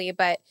separately,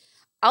 but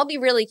I'll be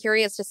really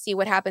curious to see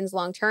what happens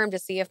long term, to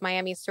see if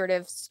Miami sort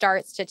of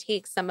starts to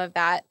take some of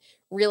that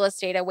real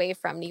estate away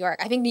from New York.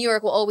 I think New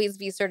York will always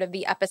be sort of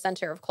the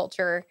epicenter of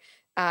culture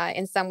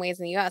in some ways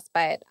in the U.S.,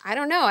 but I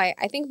don't know. I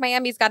think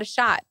Miami's got a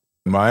shot.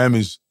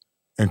 Miami's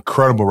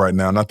incredible right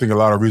now. And I think a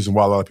lot of reason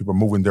why a lot of people are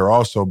moving there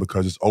also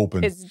because it's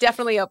open. It's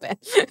definitely open.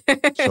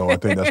 So I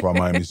think that's why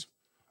Miami's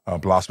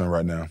blossoming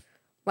right now.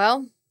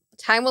 Well,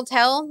 time will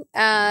tell.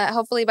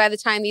 Hopefully by the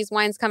time these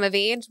wines come of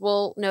age,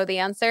 we'll know the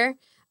answer.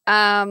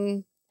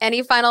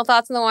 Any final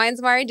thoughts on the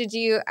wines, Mari?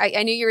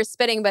 I knew you were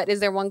spitting, but is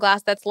there one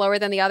glass that's lower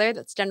than the other?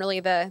 That's generally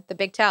the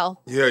big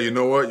tell. Yeah, you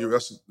know what?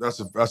 That's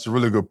a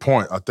really good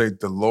point. I think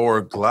the lower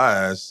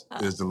glass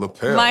is the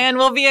lapel. Mayan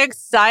will be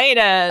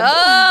excited.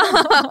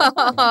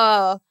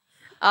 Oh,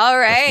 all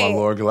right. That's my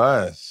lower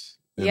glass.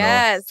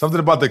 Yes. Know?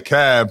 Something about the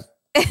cab.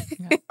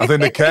 I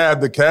think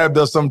the cab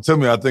does something to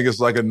me. I think it's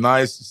like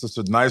such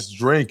a nice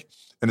drink,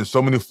 and there's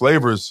so many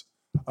flavors.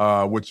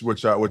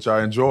 Which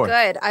I enjoy.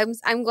 Good.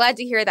 I'm glad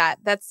to hear that.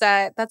 That's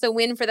a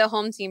win for the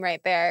home team right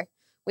there.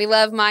 We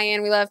love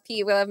Mayan, we love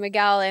Pete, we love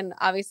Miguel, and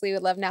obviously we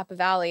love Napa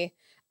Valley.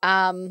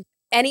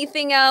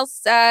 Anything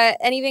else?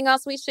 Anything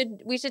else we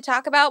should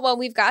talk about? Well,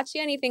 we've got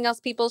you. Anything else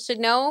people should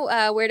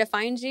know? Where to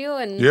find you?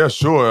 And yeah,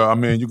 sure. I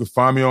mean, you can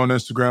find me on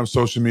Instagram,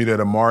 social media at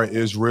Amari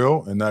Is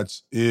Real, and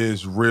that's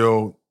is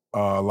real,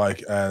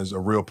 like as a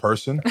real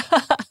person.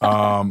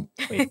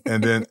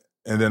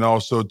 And then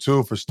also,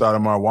 too, for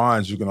Stoudemire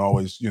Wines, you can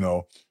always,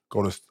 go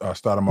to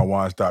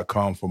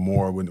StoudemireWines.com for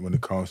more when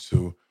it comes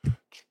to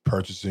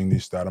purchasing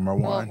these Stoudemire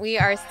wines. Well, we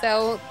are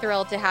so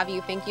thrilled to have you.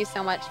 Thank you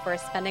so much for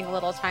spending a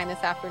little time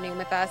this afternoon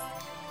with us.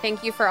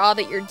 Thank you for all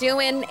that you're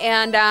doing,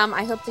 and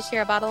I hope to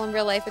share a bottle in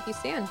real life with you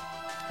soon.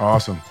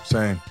 Awesome.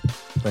 Same.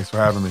 Thanks for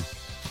having me.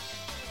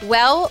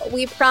 Well,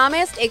 we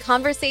promised a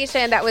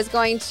conversation that was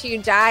going to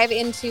dive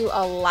into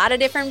a lot of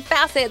different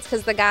facets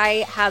because the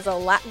guy has a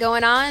lot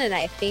going on, and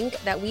I think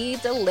that we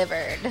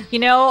delivered.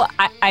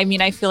 I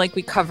mean, I feel like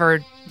we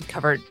covered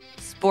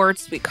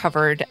sports, we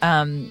covered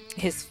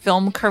his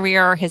film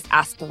career, his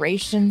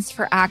aspirations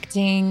for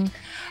acting,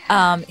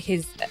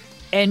 his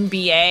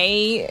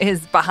NBA,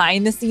 his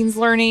behind the scenes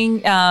learning,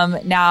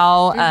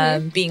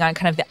 being on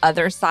kind of the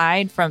other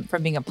side from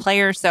being a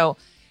player. So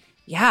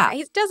yeah,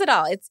 he does it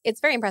all.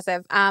 It's very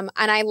impressive. And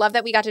I love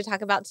that we got to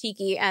talk about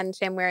Tiki and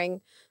him wearing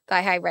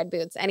thigh-high red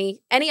boots. Any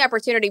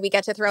opportunity we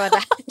get to throw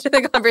that into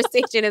the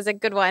conversation is a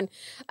good one.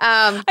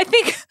 I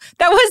think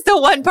that was the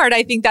one part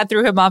I think that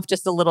threw him off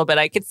just a little bit.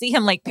 I could see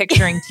him like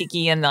picturing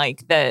Tiki and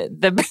like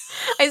the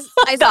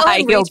I saw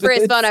him reach for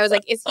his phone. I was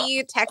like, is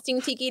he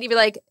texting Tiki to be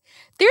like,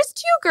 there's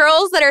two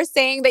girls that are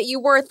saying that you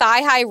wore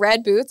thigh-high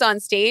red boots on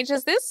stage.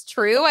 Is this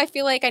true? I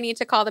feel like I need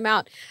to call them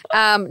out.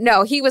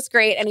 No, he was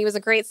great, and he was a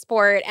great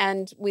sport,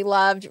 and we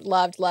loved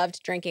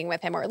drinking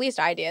with him, or at least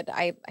I did.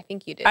 I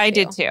think you did, I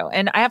did, too.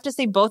 And I have to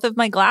say, both of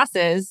my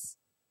glasses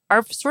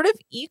are sort of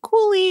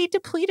equally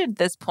depleted at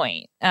this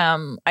point.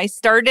 I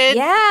started...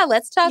 Yeah,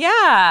 let's talk...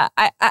 Yeah,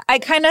 I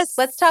kind of...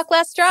 Let's talk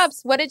last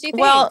drops. What did you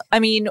think? Well, I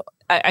mean...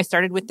 I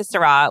started with the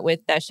Syrah,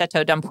 with the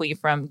Chateau d'Ampuis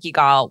from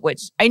Guigal,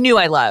 which I knew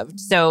I loved.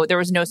 So there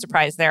was no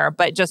surprise there,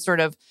 but just sort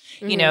of,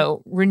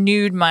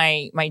 renewed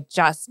my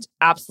just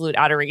absolute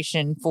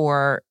adoration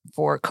for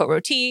Côte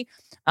Rôtie,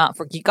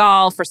 for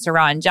Guigal, for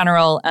Syrah in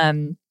general.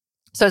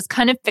 So I was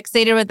kind of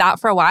fixated with that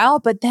for a while.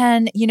 But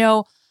then,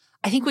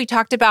 I think we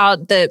talked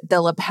about the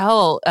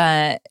lapel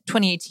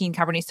 2018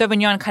 Cabernet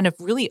Sauvignon kind of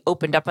really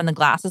opened up on the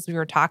glass as we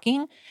were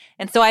talking.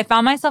 And so I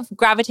found myself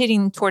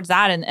gravitating towards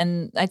that.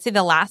 And I'd say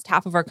the last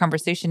half of our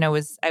conversation, I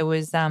was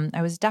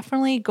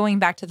definitely going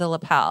back to the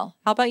lapel.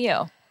 How about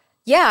you?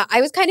 Yeah,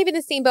 I was kind of in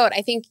the same boat.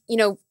 I think,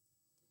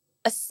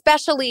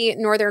 especially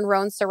Northern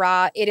Rhone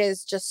Syrah, it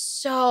is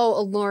just so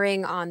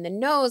alluring on the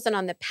nose and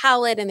on the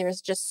palate. And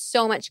there's just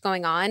so much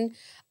going on.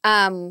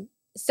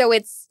 So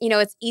it's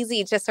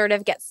easy to sort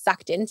of get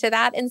sucked into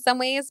that in some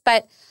ways.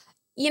 But,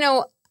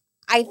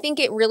 I think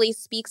it really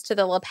speaks to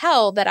the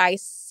lapel that I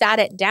sat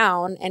it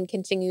down and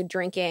continued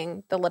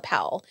drinking the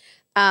lapel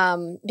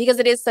because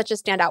it is such a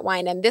standout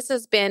wine. And this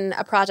has been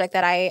a project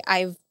that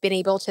I've been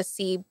able to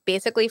see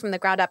basically from the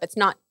ground up. It's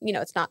not,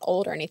 it's not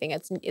old or anything.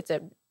 It's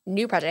a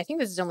new project. I think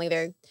this is only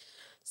their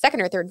second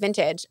or third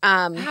vintage.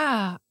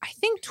 I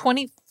think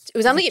 20. It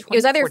was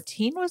either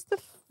 14 was the.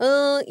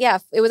 Yeah,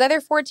 it was either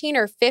 14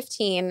 or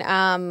 15.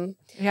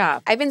 Yeah,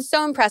 I've been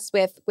so impressed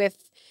with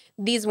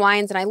these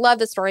wines, and I love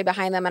the story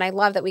behind them, and I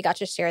love that we got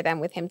to share them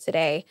with him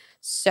today.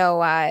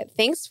 So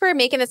thanks for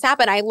making this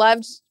happen. I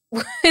loved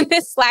in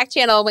this Slack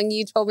channel when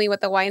you told me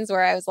what the wines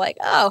were. I was like,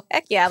 oh,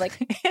 heck yeah. Like,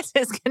 this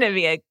is going to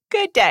be a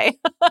good day.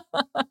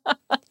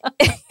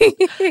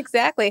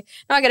 Exactly.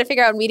 Now I got to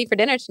figure out what I'm eating for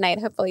dinner tonight,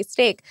 hopefully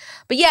steak.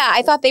 But yeah,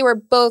 I thought they were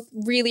both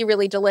really,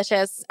 really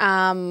delicious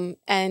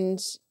and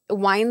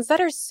wines that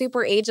are super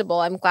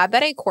ageable. I'm glad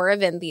that I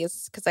Coravin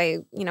these because I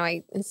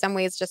in some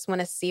ways just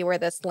want to see where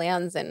this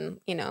lands in,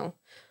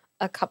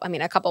 a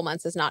couple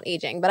months is not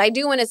aging, but I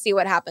do want to see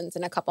what happens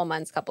in a couple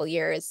months, couple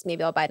years.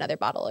 Maybe I'll buy another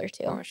bottle or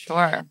two. For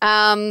sure.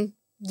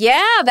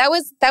 Yeah, that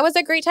was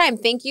a great time.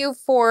 Thank you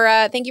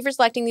for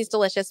selecting these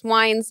delicious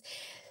wines.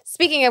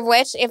 Speaking of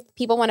which, if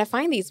people want to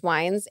find these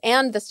wines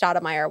and the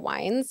Stoudemire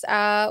wines,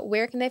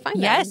 where can they find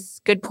them? Yes,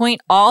 good point.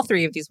 All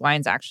three of these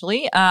wines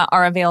actually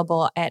are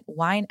available at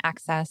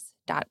wineaccess.com.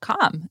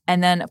 wineaccess.com.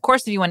 And then, of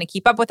course, if you want to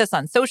keep up with us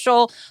on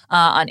social,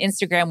 on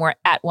Instagram, we're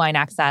at Wine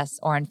Access,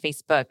 or on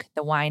Facebook,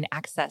 the Wine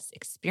Access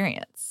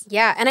Experience.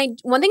 Yeah. And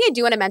one thing I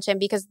do want to mention,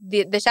 because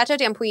the Chateau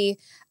d'Ampuis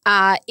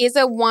is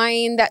a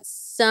wine that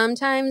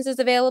sometimes is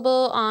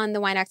available on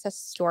the Wine Access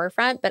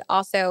storefront, but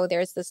also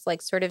there's this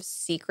like sort of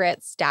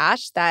secret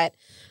stash that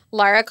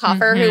Lara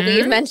Coffer, who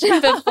we've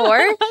mentioned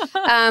before,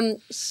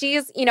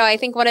 she's, I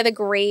think one of the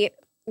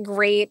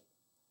great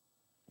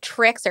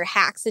tricks or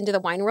hacks into the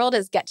wine world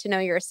is get to know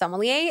your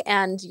sommelier,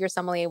 and your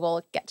sommelier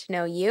will get to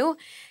know you.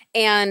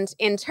 And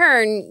in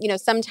turn,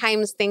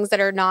 sometimes things that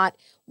are not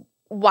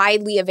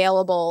widely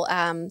available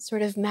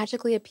sort of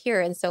magically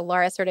appear. And so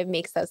Laura sort of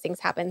makes those things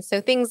happen.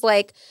 So things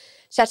like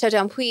Chateau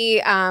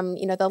d'Ampuis,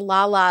 the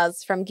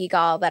Lalas from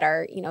Guigal that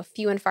are,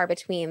 few and far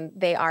between,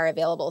 they are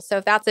available. So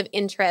if that's of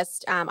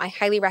interest, I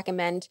highly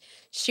recommend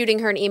shooting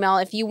her an email.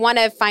 If you want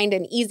to find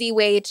an easy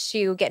way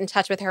to get in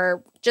touch with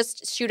her,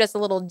 just shoot us a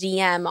little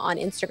DM on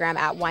Instagram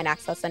at Wine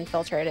Access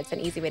Unfiltered. It's an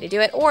easy way to do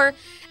it, or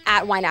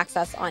at Wine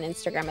Access on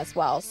Instagram as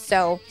well.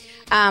 So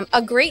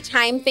a great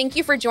time. Thank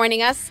you for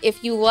joining us.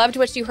 If you loved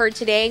what you heard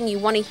today and you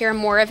want to hear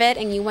more of it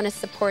and you want to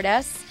support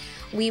us,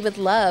 we would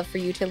love for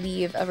you to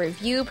leave a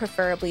review,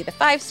 preferably the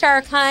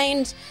 5-star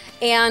kind,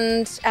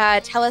 and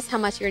tell us how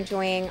much you're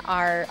enjoying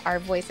our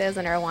voices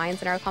and our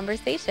wines and our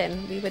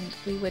conversation. We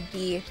would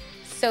be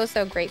so,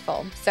 so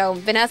grateful. So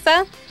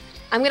Vanessa,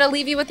 I'm going to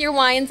leave you with your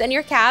wines and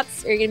your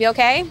cats. Are you going to be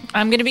okay?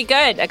 I'm going to be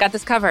good. I got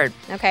this covered.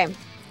 Okay.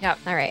 Yep.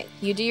 All right.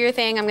 You do your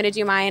thing. I'm going to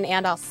do mine,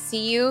 and I'll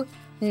see you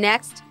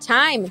next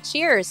time.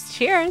 Cheers.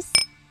 Cheers.